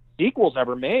best sequels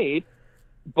ever made.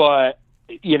 But,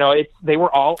 they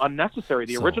were all unnecessary.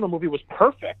 The original movie was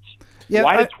perfect. Yeah,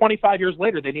 why did 25 years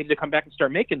later they needed to come back and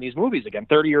start making these movies again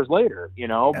 30 years later,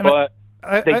 but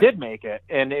they did make it.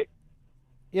 And it.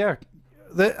 Yeah.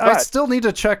 I still need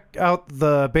to check out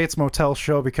the Bates Motel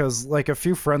show because, a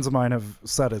few friends of mine have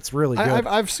said it's really good.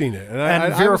 I've seen it,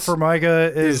 and Vera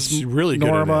Farmiga is really good.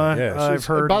 Norma, yeah, I've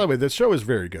heard. By the way, that show is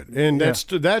very good, and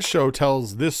that show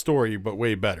tells this story, but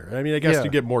way better. I mean, I guess you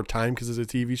get more time because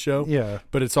it's a TV show. Yeah,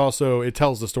 but it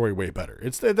tells the story way better.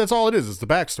 That's all it is. It's the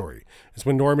backstory. It's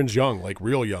when Norman's young,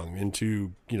 real young,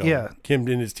 into Kim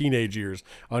in his teenage years,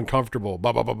 uncomfortable,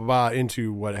 blah blah blah blah blah,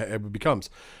 into what it becomes.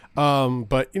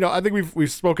 But I think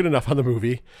we've spoken enough on the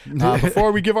movie.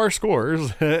 Before we give our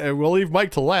scores, and we'll leave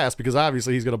Mike to last because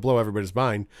obviously he's going to blow everybody's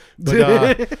mind.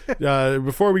 But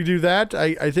before we do that,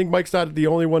 I think Mike's not the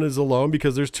only one is alone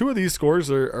because there's 2 of these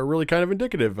scores are really kind of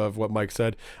indicative of what Mike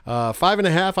said.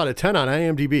 5.5 out of 10 on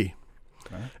IMDb.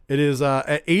 Okay. It is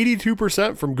at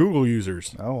 82% from Google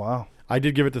users. Oh, wow. I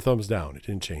did give it the thumbs down. It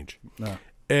didn't change. No.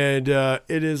 And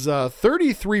it is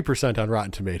 33% on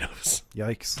Rotten Tomatoes.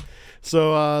 Yikes.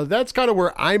 So that's kind of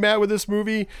where I'm at with this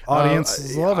movie.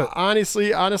 Audiences love it.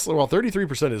 Honestly, well,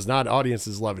 33% is not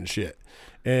audiences loving shit.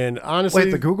 And honestly,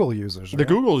 wait, the Google users. The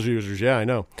Google's users, yeah, I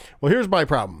know. Well, here's my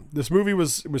problem. This movie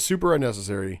was super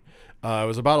unnecessary. It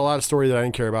was about a lot of story that I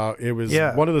didn't care about. It was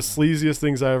one of the sleaziest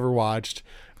things I ever watched.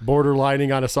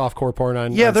 Borderlining on a softcore porn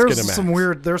on there's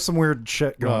Skinemax. There's some weird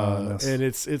shit going on in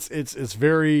this. And it's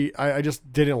very I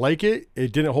just didn't like it.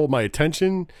 It didn't hold my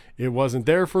attention. It wasn't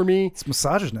there for me. It's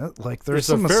misogynist. Like it's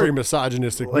a very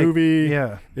misogynistic movie.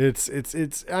 Yeah.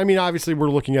 It's I mean, obviously we're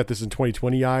looking at this in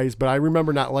 2020 eyes, but I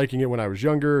remember not liking it when I was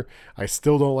younger. I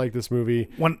still don't like this movie.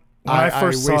 When I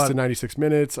first saw wasted 96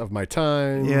 minutes of my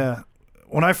time. Yeah.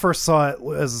 When I first saw it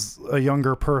as a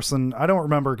younger person, I don't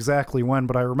remember exactly when,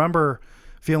 but I remember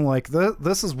feeling like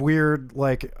this is weird.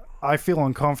 Like I feel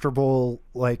uncomfortable,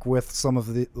 like with some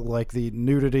of the the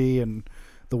nudity and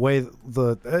the way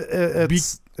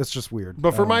it's just weird.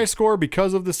 But for my score,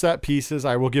 because of the set pieces,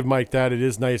 I will give Mike that. It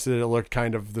is nice that it looked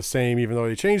kind of the same, even though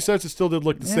they changed sets. It still did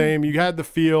look the same. You had the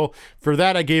feel. For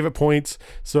that, I gave it points.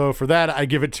 So for that, I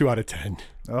give it 2 out of 10.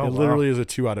 Oh, it literally is a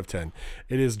 2 out of 10.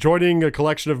 It is joining a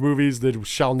collection of movies that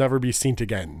shall never be seen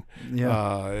again.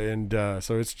 Yeah.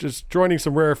 So it's just joining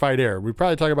some rarefied air. We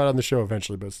probably talk about it on the show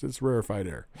eventually, but it's rarefied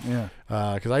air. Yeah.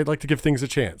 Because I'd like to give things a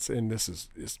chance, and this is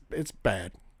it's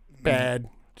bad,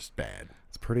 just bad.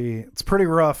 It's pretty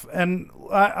rough, and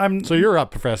I'm. So you're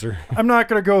up, Professor. I'm not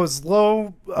gonna go as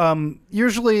low.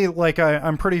 Usually, like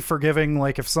I'm pretty forgiving.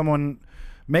 Like if someone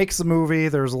makes a movie,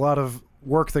 there's a lot of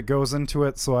work that goes into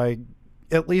it, so I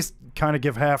at least kind of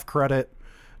give half credit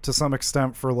to some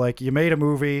extent for like you made a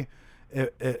movie.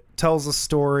 It tells a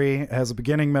story, it has a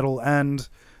beginning, middle, end.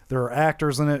 There are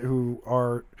actors in it who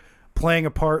are playing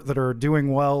a part that are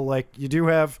doing well. Like you do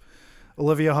have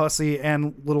Olivia Hussey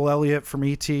and Little Elliot from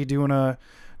E.T. doing a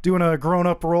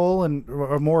grown-up role, and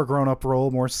a more grown-up role,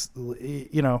 more,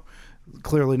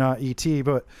 clearly not E.T.,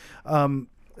 but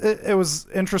it was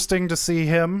interesting to see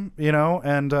him,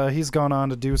 and he's gone on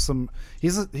to do some,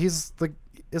 isn't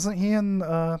he in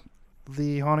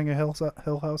the Haunting of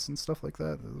Hill House and stuff like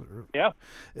that? Yeah.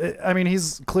 I mean,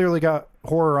 he's clearly got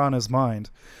horror on his mind.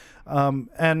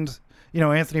 And,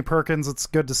 Anthony Perkins, it's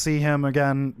good to see him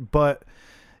again, but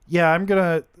yeah, I'm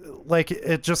gonna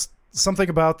it just something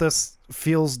about this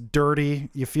feels dirty.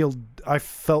 I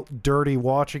felt dirty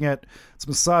watching it. It's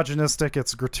misogynistic.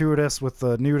 It's gratuitous with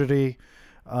the nudity.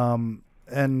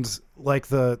 And like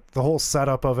the whole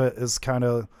setup of it is kind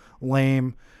of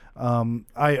lame.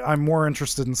 I'm more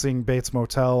interested in seeing Bates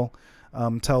Motel,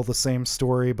 tell the same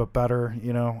story, but better,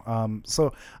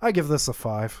 so I give this a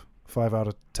 5 out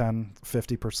of 10,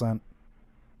 50%.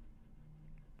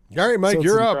 All right, Mike, so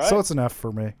you're up. Right. So it's an F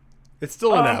for me. It's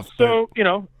still an F. So,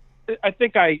 I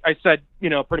think I said,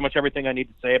 pretty much everything I need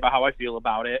to say about how I feel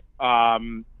about it.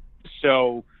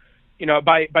 So,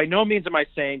 by no means am I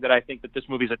saying that I think that this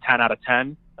movie's a 10 out of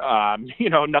 10.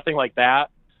 Nothing like that.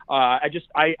 I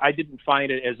didn't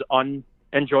find it as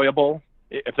unenjoyable,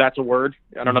 if that's a word.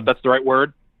 I don't know if that's the right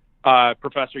word.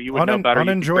 Professor, you would know better.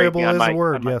 Unenjoyable is a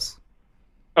word, yes.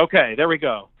 Okay, there we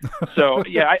go. So,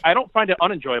 yeah, I don't find it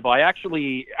unenjoyable. I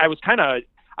actually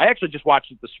just watched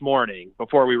it this morning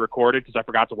before we recorded because I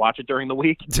forgot to watch it during the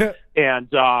week. And,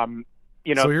 so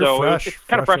it's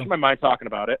kind of fresh in my mind talking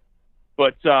about it.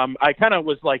 But I kind of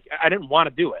was like, I didn't want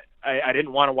to do it. I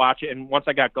didn't want to watch it. And once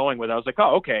I got going with it, I was like,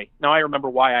 oh, okay. Now I remember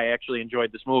why I actually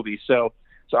enjoyed this movie. So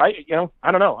I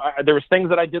don't know. There was things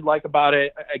that I did like about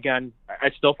it. Again,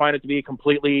 I still find it to be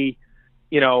completely,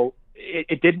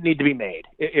 it didn't need to be made.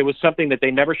 It was something that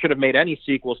they never should have made any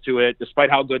sequels to it,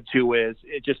 despite how good 2 is.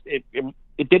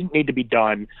 It didn't need to be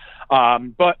done.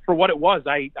 But for what it was,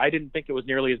 I didn't think it was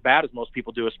nearly as bad as most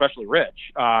people do, especially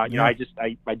Rich. I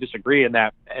disagree in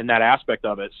that aspect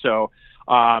of it. So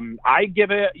I give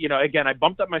it, again, I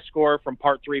bumped up my score from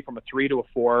part 3 from a 3 to a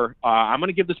 4. I'm going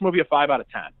to give this movie a 5 out of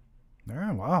 10.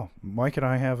 Yeah, wow. Mike and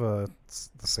I have the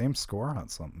same score on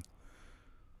something.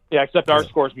 Yeah, except our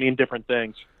scores mean different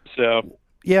things. So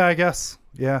yeah, I guess.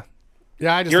 Yeah.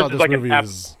 Yeah, I just yours thought is this like movie an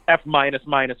is F minus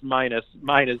minus minus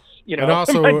minus You know, and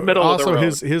also, like middle of the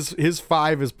road. his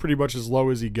 5 is pretty much as low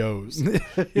as he goes.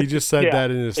 He just said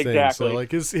that in his thing. So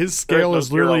like his scale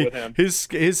is literally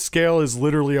his scale is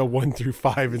literally a 1 through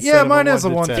 5. Yeah, mine is a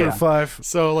 1 through 5.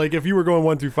 So like if you were going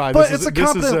 1 through 5, but it's a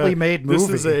competently made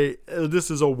movie.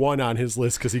 This is a 1 on his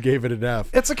list because he gave it an F.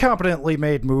 It's a competently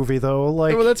made movie though.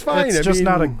 Like, well, that's fine. It's just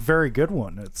not a very good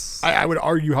one. It's. I would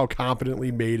argue how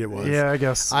competently made it was. Yeah, I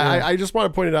guess. I just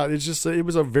want to point it out. It's just it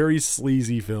was a very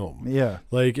sleazy film. Yeah,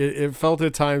 like it felt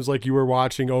at times like you were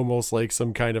watching almost like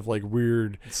some kind of like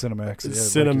weird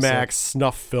Cinemax like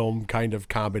snuff film kind of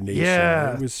combination.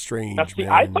 Yeah, it was strange. See,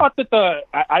 I thought that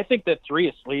I think that 3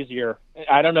 is sleazier.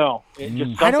 I don't know. It's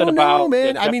just something I don't know, about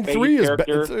man. I mean, 3 is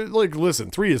bad. like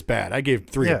listen, 3 is bad. I gave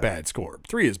 3 a bad score.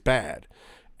 3 is bad.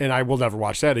 And I will never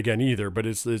watch that again either, but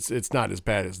it's not as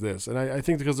bad as this. And I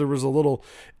think because there was a little,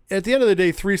 at the end of the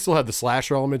day, 3 still had the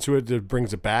slasher element to it that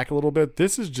brings it back a little bit.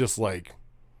 This is just like,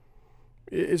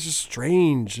 it's just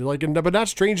strange, like, but not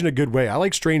strange in a good way. I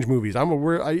like strange movies.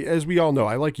 As we all know,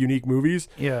 I like unique movies.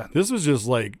 Yeah. This was just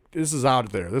like, this is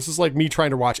out there. This is like me trying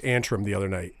to watch Antrim the other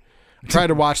night. I tried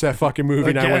to watch that fucking movie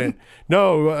and I went,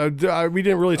 no, we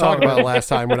didn't really talk about it last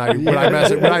time when I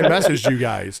messaged you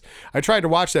guys. I tried to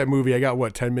watch that movie. I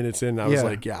got 10 minutes in and I was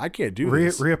like, I can't do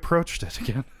this. Reapproached it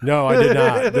again. No, I did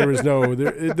not. There was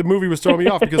the movie was throwing me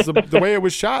off because the way it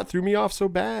was shot threw me off so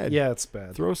bad. Yeah, it's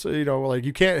bad. Like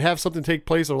you can't have something take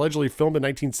place allegedly filmed in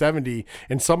 1970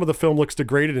 and some of the film looks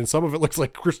degraded and some of it looks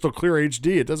like crystal clear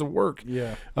HD. It doesn't work.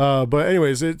 Yeah. But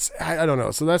anyways, I don't know.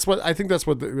 So that's what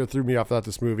threw me off about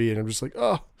this movie, and I'm just like,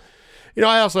 oh,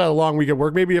 I also had a long week at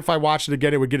work. Maybe if I watched it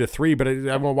again, it would get a 3, but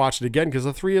I won't watch it again because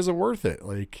the 3 isn't worth it.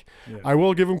 Like, I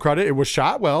will give him credit. It was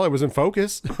shot well. It was in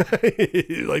focus.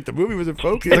 Like the movie was in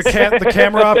focus. The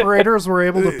camera operators were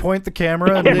able to point the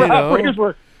camera. And, operators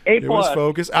were A+. It was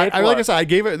focused. Like I said, I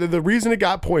gave it the reason it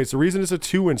got points. The reason it's a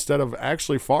 2 instead of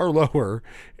actually far lower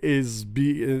is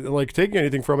like taking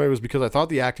anything from it was because I thought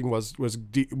the acting was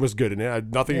good in it. I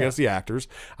had nothing against the actors.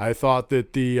 I thought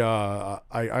that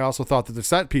I also thought that the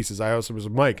set pieces. I also was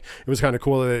Mike. It was kind of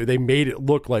cool that they made it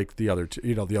look like the other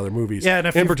the other movies. Yeah, and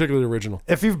in particular the original.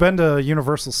 If you've been to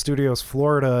Universal Studios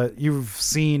Florida, you've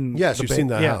seen you've seen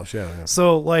the house. Yeah.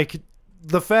 So like.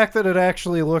 The fact that it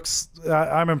actually looks,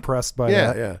 I'm impressed by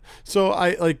that. Yeah. So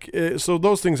I so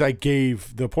those things I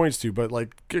gave the points to, but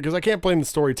like, because I can't blame the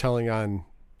storytelling on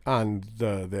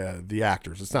the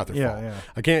actors. It's not their fault. Yeah.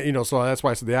 I can't, so that's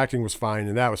why I said the acting was fine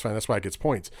and that was fine. That's why it gets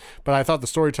points. But I thought the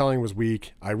storytelling was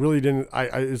weak. I really didn't.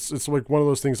 It's like one of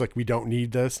those things like we don't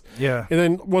need this. Yeah. And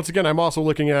then once again, I'm also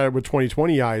looking at it with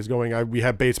 2020 eyes, going, we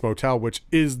have Bates Motel, which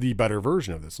is the better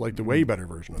version of this, like the way better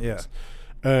version of this.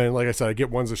 And like I said, I get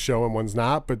one's a show and one's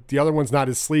not, but the other one's not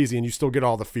as sleazy and you still get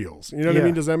all the feels. You know what I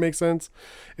mean? Does that make sense?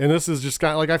 And this is just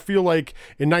kind of like, I feel like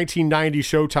in 1990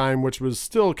 Showtime, which was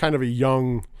still kind of a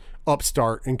young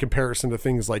upstart in comparison to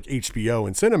things like HBO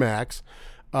and Cinemax,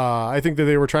 I think that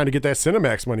they were trying to get that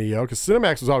Cinemax money, because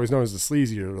Cinemax was always known as the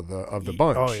sleazier of the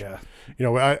bunch. Oh, yeah.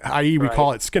 I.e. we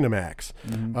call it Skinemax.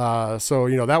 Mm-hmm.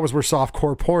 So, that was where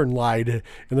softcore porn lied in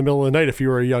the middle of the night if you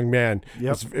were a young man.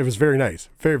 Yep. It was very nice.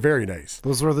 Very, very nice.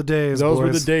 Those were the days, Those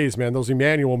were the days, man. Those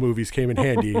Emmanuel movies came in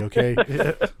handy, okay?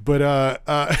 But,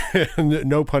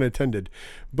 no pun intended.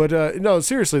 But, no,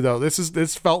 seriously, though,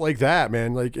 this felt like that,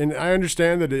 man. Like, and I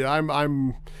understand that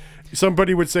I'm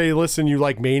somebody would say, listen, you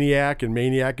like Maniac, and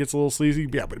Maniac gets a little sleazy.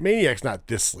 Yeah, but Maniac's not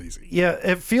this sleazy. Yeah,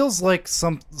 it feels like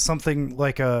something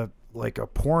like a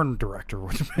porn director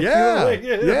would make. Yeah,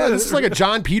 this is like a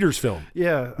John Peters film.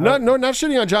 Yeah. Not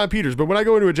shitting on John Peters, but when I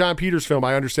go into a John Peters film,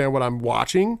 I understand what I'm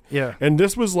watching. Yeah. And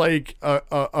this was like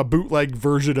a bootleg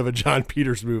version of a John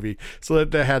Peters movie, so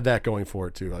that had that going for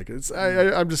it too. Like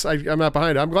I'm not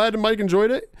behind it. I'm glad that Mike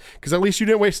enjoyed it, because at least you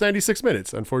didn't waste 96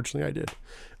 minutes. Unfortunately, I did.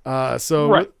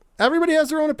 Right. Everybody has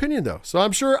their own opinion, though. So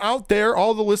I'm sure out there,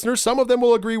 all the listeners, some of them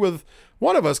will agree with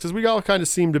one of us, because we all kind of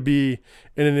seem to be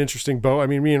in an interesting boat. I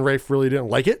mean, me and Rafe really didn't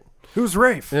like it. Who's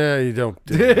Rafe? Yeah, you don't.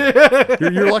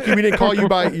 You're lucky we didn't call you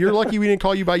by. You're lucky we didn't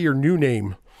call you by your new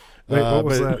name. Wait, what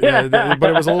was that? But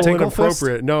it was a little Tinkle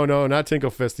inappropriate. Fist? No, not Tinkle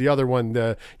Fist. The other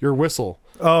one, your whistle.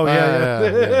 Oh,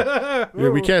 yeah.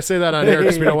 We can't say that on air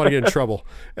because we don't want to get in trouble.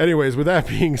 Anyways, with that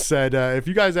being said, if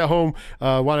you guys at home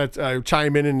want to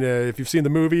chime in, and if you've seen the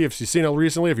movie, if you've seen it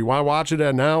recently, if you want to watch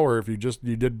it now, or if you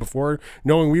did before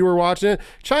knowing we were watching it,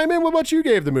 chime in with what you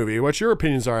gave the movie, what your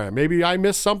opinions are on it. Maybe I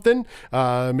missed something.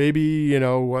 Maybe,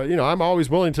 I'm always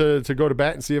willing to go to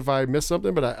bat and see if I missed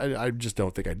something, but I just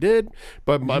don't think I did.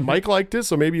 But Mike liked it,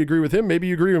 so maybe you agree with him. Maybe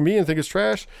you agree with me and think it's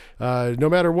trash. No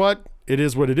matter what, it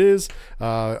is what it is.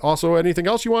 Also, anything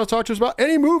else you want to talk to us about?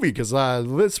 Any movie? Because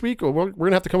this week, we're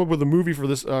going to have to come up with a movie for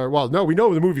this. No, we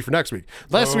know the movie for next week.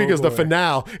 Last week is the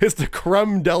finale. It's the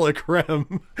creme de la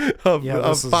creme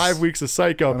of 5 weeks of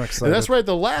Psycho. And that's right.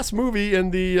 The last movie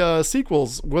in the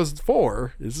sequels was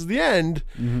 4. This is the end.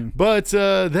 Mm-hmm. But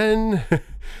then,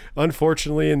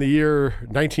 unfortunately, in the year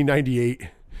 1998,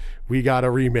 we got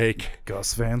a remake.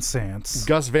 Gus Van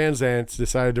Sant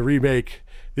decided to remake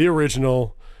the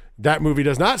original. That movie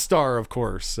does not star, of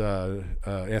course,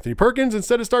 Anthony Perkins.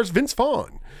 Instead, it stars Vince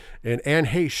Vaughn and Anne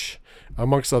Heche,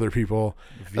 amongst other people.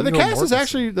 The cast is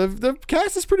actually the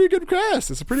cast is pretty good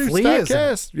cast. It's a pretty stacked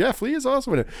cast. Yeah, Flea is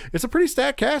also in it. It's a pretty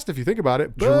stacked cast if you think about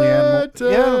it.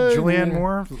 Julianne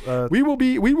Moore. We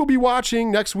will be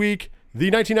watching next week the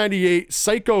 1998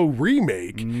 Psycho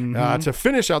remake to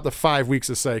finish out the 5 weeks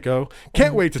of Psycho.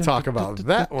 Can't wait to talk about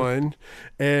that one.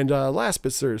 And last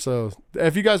but sir, so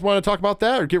if you guys want to talk about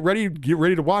that or get ready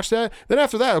to watch that, then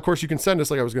after that, of course, you can send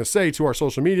us, like I was going to say, to our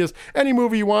social medias, any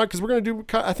movie you want, because we're going to do,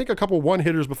 I think, a couple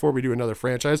one-hitters before we do another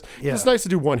franchise. Yeah. It's nice to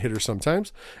do one-hitters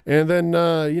sometimes. And then,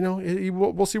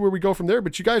 we'll see where we go from there.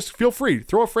 But you guys feel free.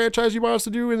 Throw a franchise you want us to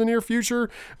do in the near future.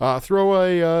 Throw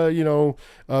a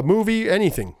movie,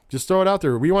 anything. Just throw it out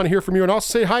there. We want to hear from you. And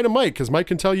also say hi to Mike, because Mike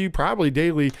can tell you probably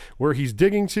daily where he's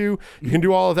digging to. You can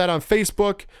do all of that on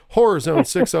Facebook, Horror Zone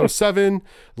 607.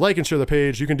 Like and share the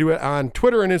page. You can do it on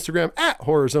Twitter and Instagram at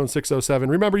Horror Zone 607.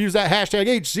 Remember, use that hashtag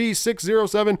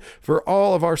HZ607 for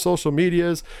all of our social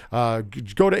medias. Go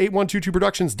to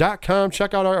 8122productions.com.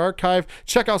 Check out our archive.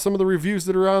 Check out some of the reviews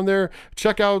that are on there.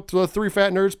 Check out the 3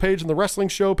 Fat Nerds page and the Wrestling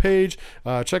Show page.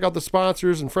 Check out the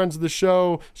sponsors and friends of the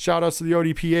show. Shout outs to the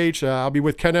ODPH. I'll be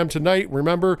with Ken M tonight.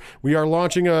 Remember, we are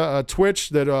launching a Twitch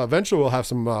that eventually will have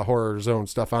some Horror Zone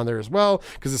stuff on there as well,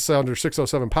 because it's under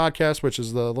 607 Podcast, which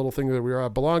is the little thing that we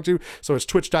belong to. So it's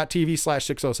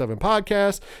twitch.tv/607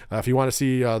 Podcast. If you want to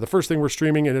see the first thing we're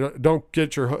streaming, and don't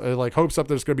get your hopes up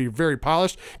that it's going to be very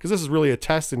polished, because this is really a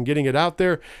test and getting it out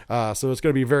there. So it's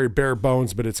going to be very bare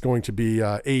bones, but it's going to be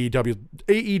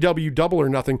AEW Double or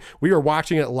Nothing. We are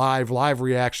watching it live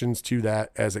reactions to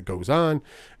that as it goes on.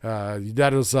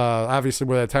 That is obviously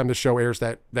by the time the show airs,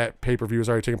 that pay-per-view has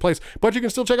already taken place, but you can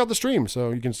still check out the stream,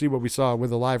 so you can see what we saw with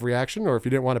the live reaction, or if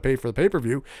you didn't want to pay for the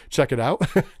pay-per-view, check it out.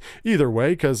 Either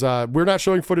way, because we're not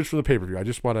showing footage from the pay-per-view. I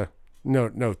just want to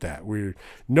note that we're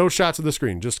no shots of the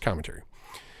screen, just commentary.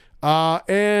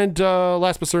 And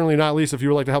last but certainly not least, if you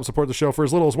would like to help support the show for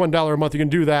as little as $1 a month, you can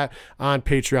do that on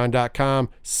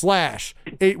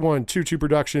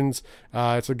patreon.com/8122productions.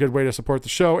 It's a good way to support the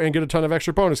show and get a ton of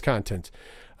extra bonus content.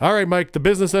 All right, Mike, the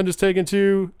business end is taken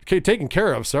to the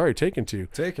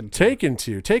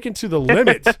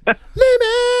limit.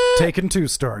 Taken 2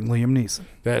 starring Liam Neeson.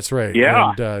 That's right.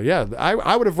 Yeah. And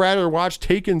I would have rather watched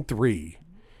Taken 3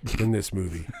 than this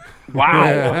movie.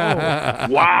 Wow.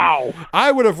 Wow.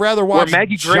 I would have rather watched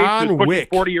Maggie Grace, John Wick.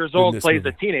 40 years old, plays movie.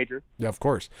 a teenager. Yeah, of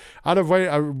course. I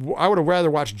would have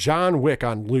rather watched John Wick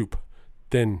on loop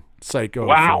than Psycho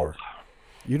 4.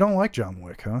 You don't like John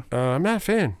Wick, huh? I'm not a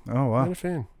fan. Oh, wow. I'm not a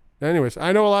fan. Anyways,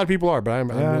 I know a lot of people are, but I'm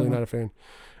really not a fan.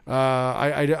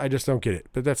 I just don't get it.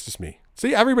 But that's just me.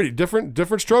 See, everybody,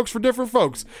 different strokes for different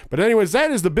folks. But anyways, that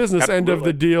is the business end of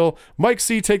the deal. Mike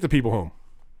C., take the people home.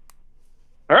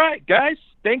 All right, guys.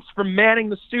 Thanks for manning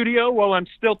the studio while I'm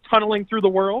still tunneling through the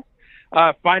world.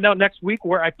 Find out next week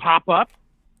where I pop up.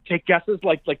 Take guesses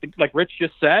like Rich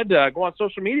just said. Go on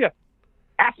social media.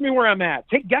 Ask me where I'm at.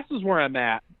 Take guesses where I'm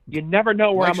at. You never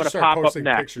know where I'm going to pop up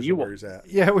next. You will.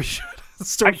 Yeah, we should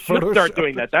start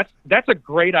doing that. That's a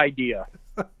great idea.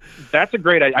 That's a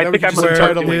great idea. I think I'm going to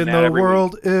start doing that every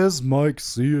world week. Is Mike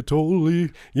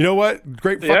Ciotoli. You know what?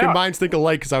 Great fucking minds think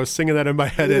alike, because I was singing that in my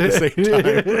head at the same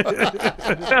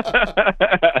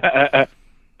time.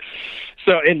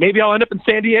 So, and maybe I'll end up in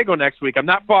San Diego next week. I'm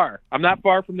not far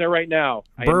from there right now.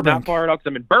 I'm not far at all, because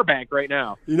I'm in Burbank right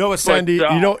now. You know what San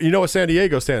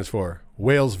Diego stands for?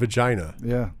 Whale's vagina.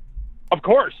 Yeah. Of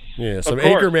course. Yeah, some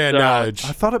Anchorman knowledge.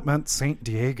 I thought it meant St.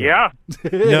 Diego. Yeah.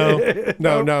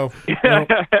 No.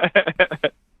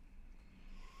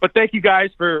 But thank you guys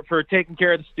for taking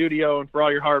care of the studio and for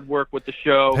all your hard work with the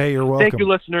show. Hey, you're welcome. Thank you,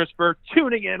 listeners, for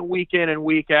tuning in and week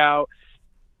out.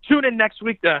 Tune in next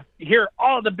week to hear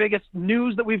all of the biggest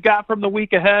news that we've got from the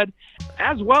week ahead,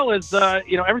 as well as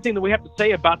everything that we have to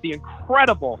say about the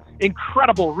incredible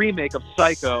remake of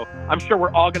Psycho. I'm sure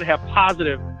we're all going to have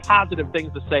positive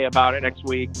things to say about it next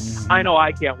week. I know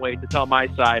I can't wait to tell my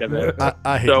side of it.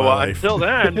 I hate my life. Until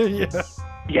then,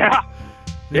 yeah.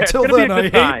 Yeah, Until then, I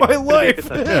hate my life.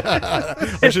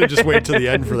 I should have just waited till the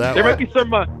end for that. There might be some.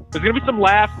 There's gonna be some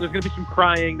laughs. There's gonna be some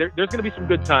crying. There's gonna be some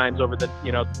good times over the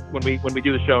when we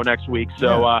do the show next week.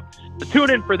 So tune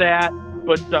in for that.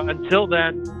 But until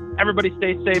then, everybody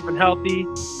stay safe and healthy.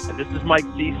 And this is Mike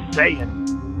C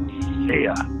saying, see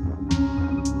ya.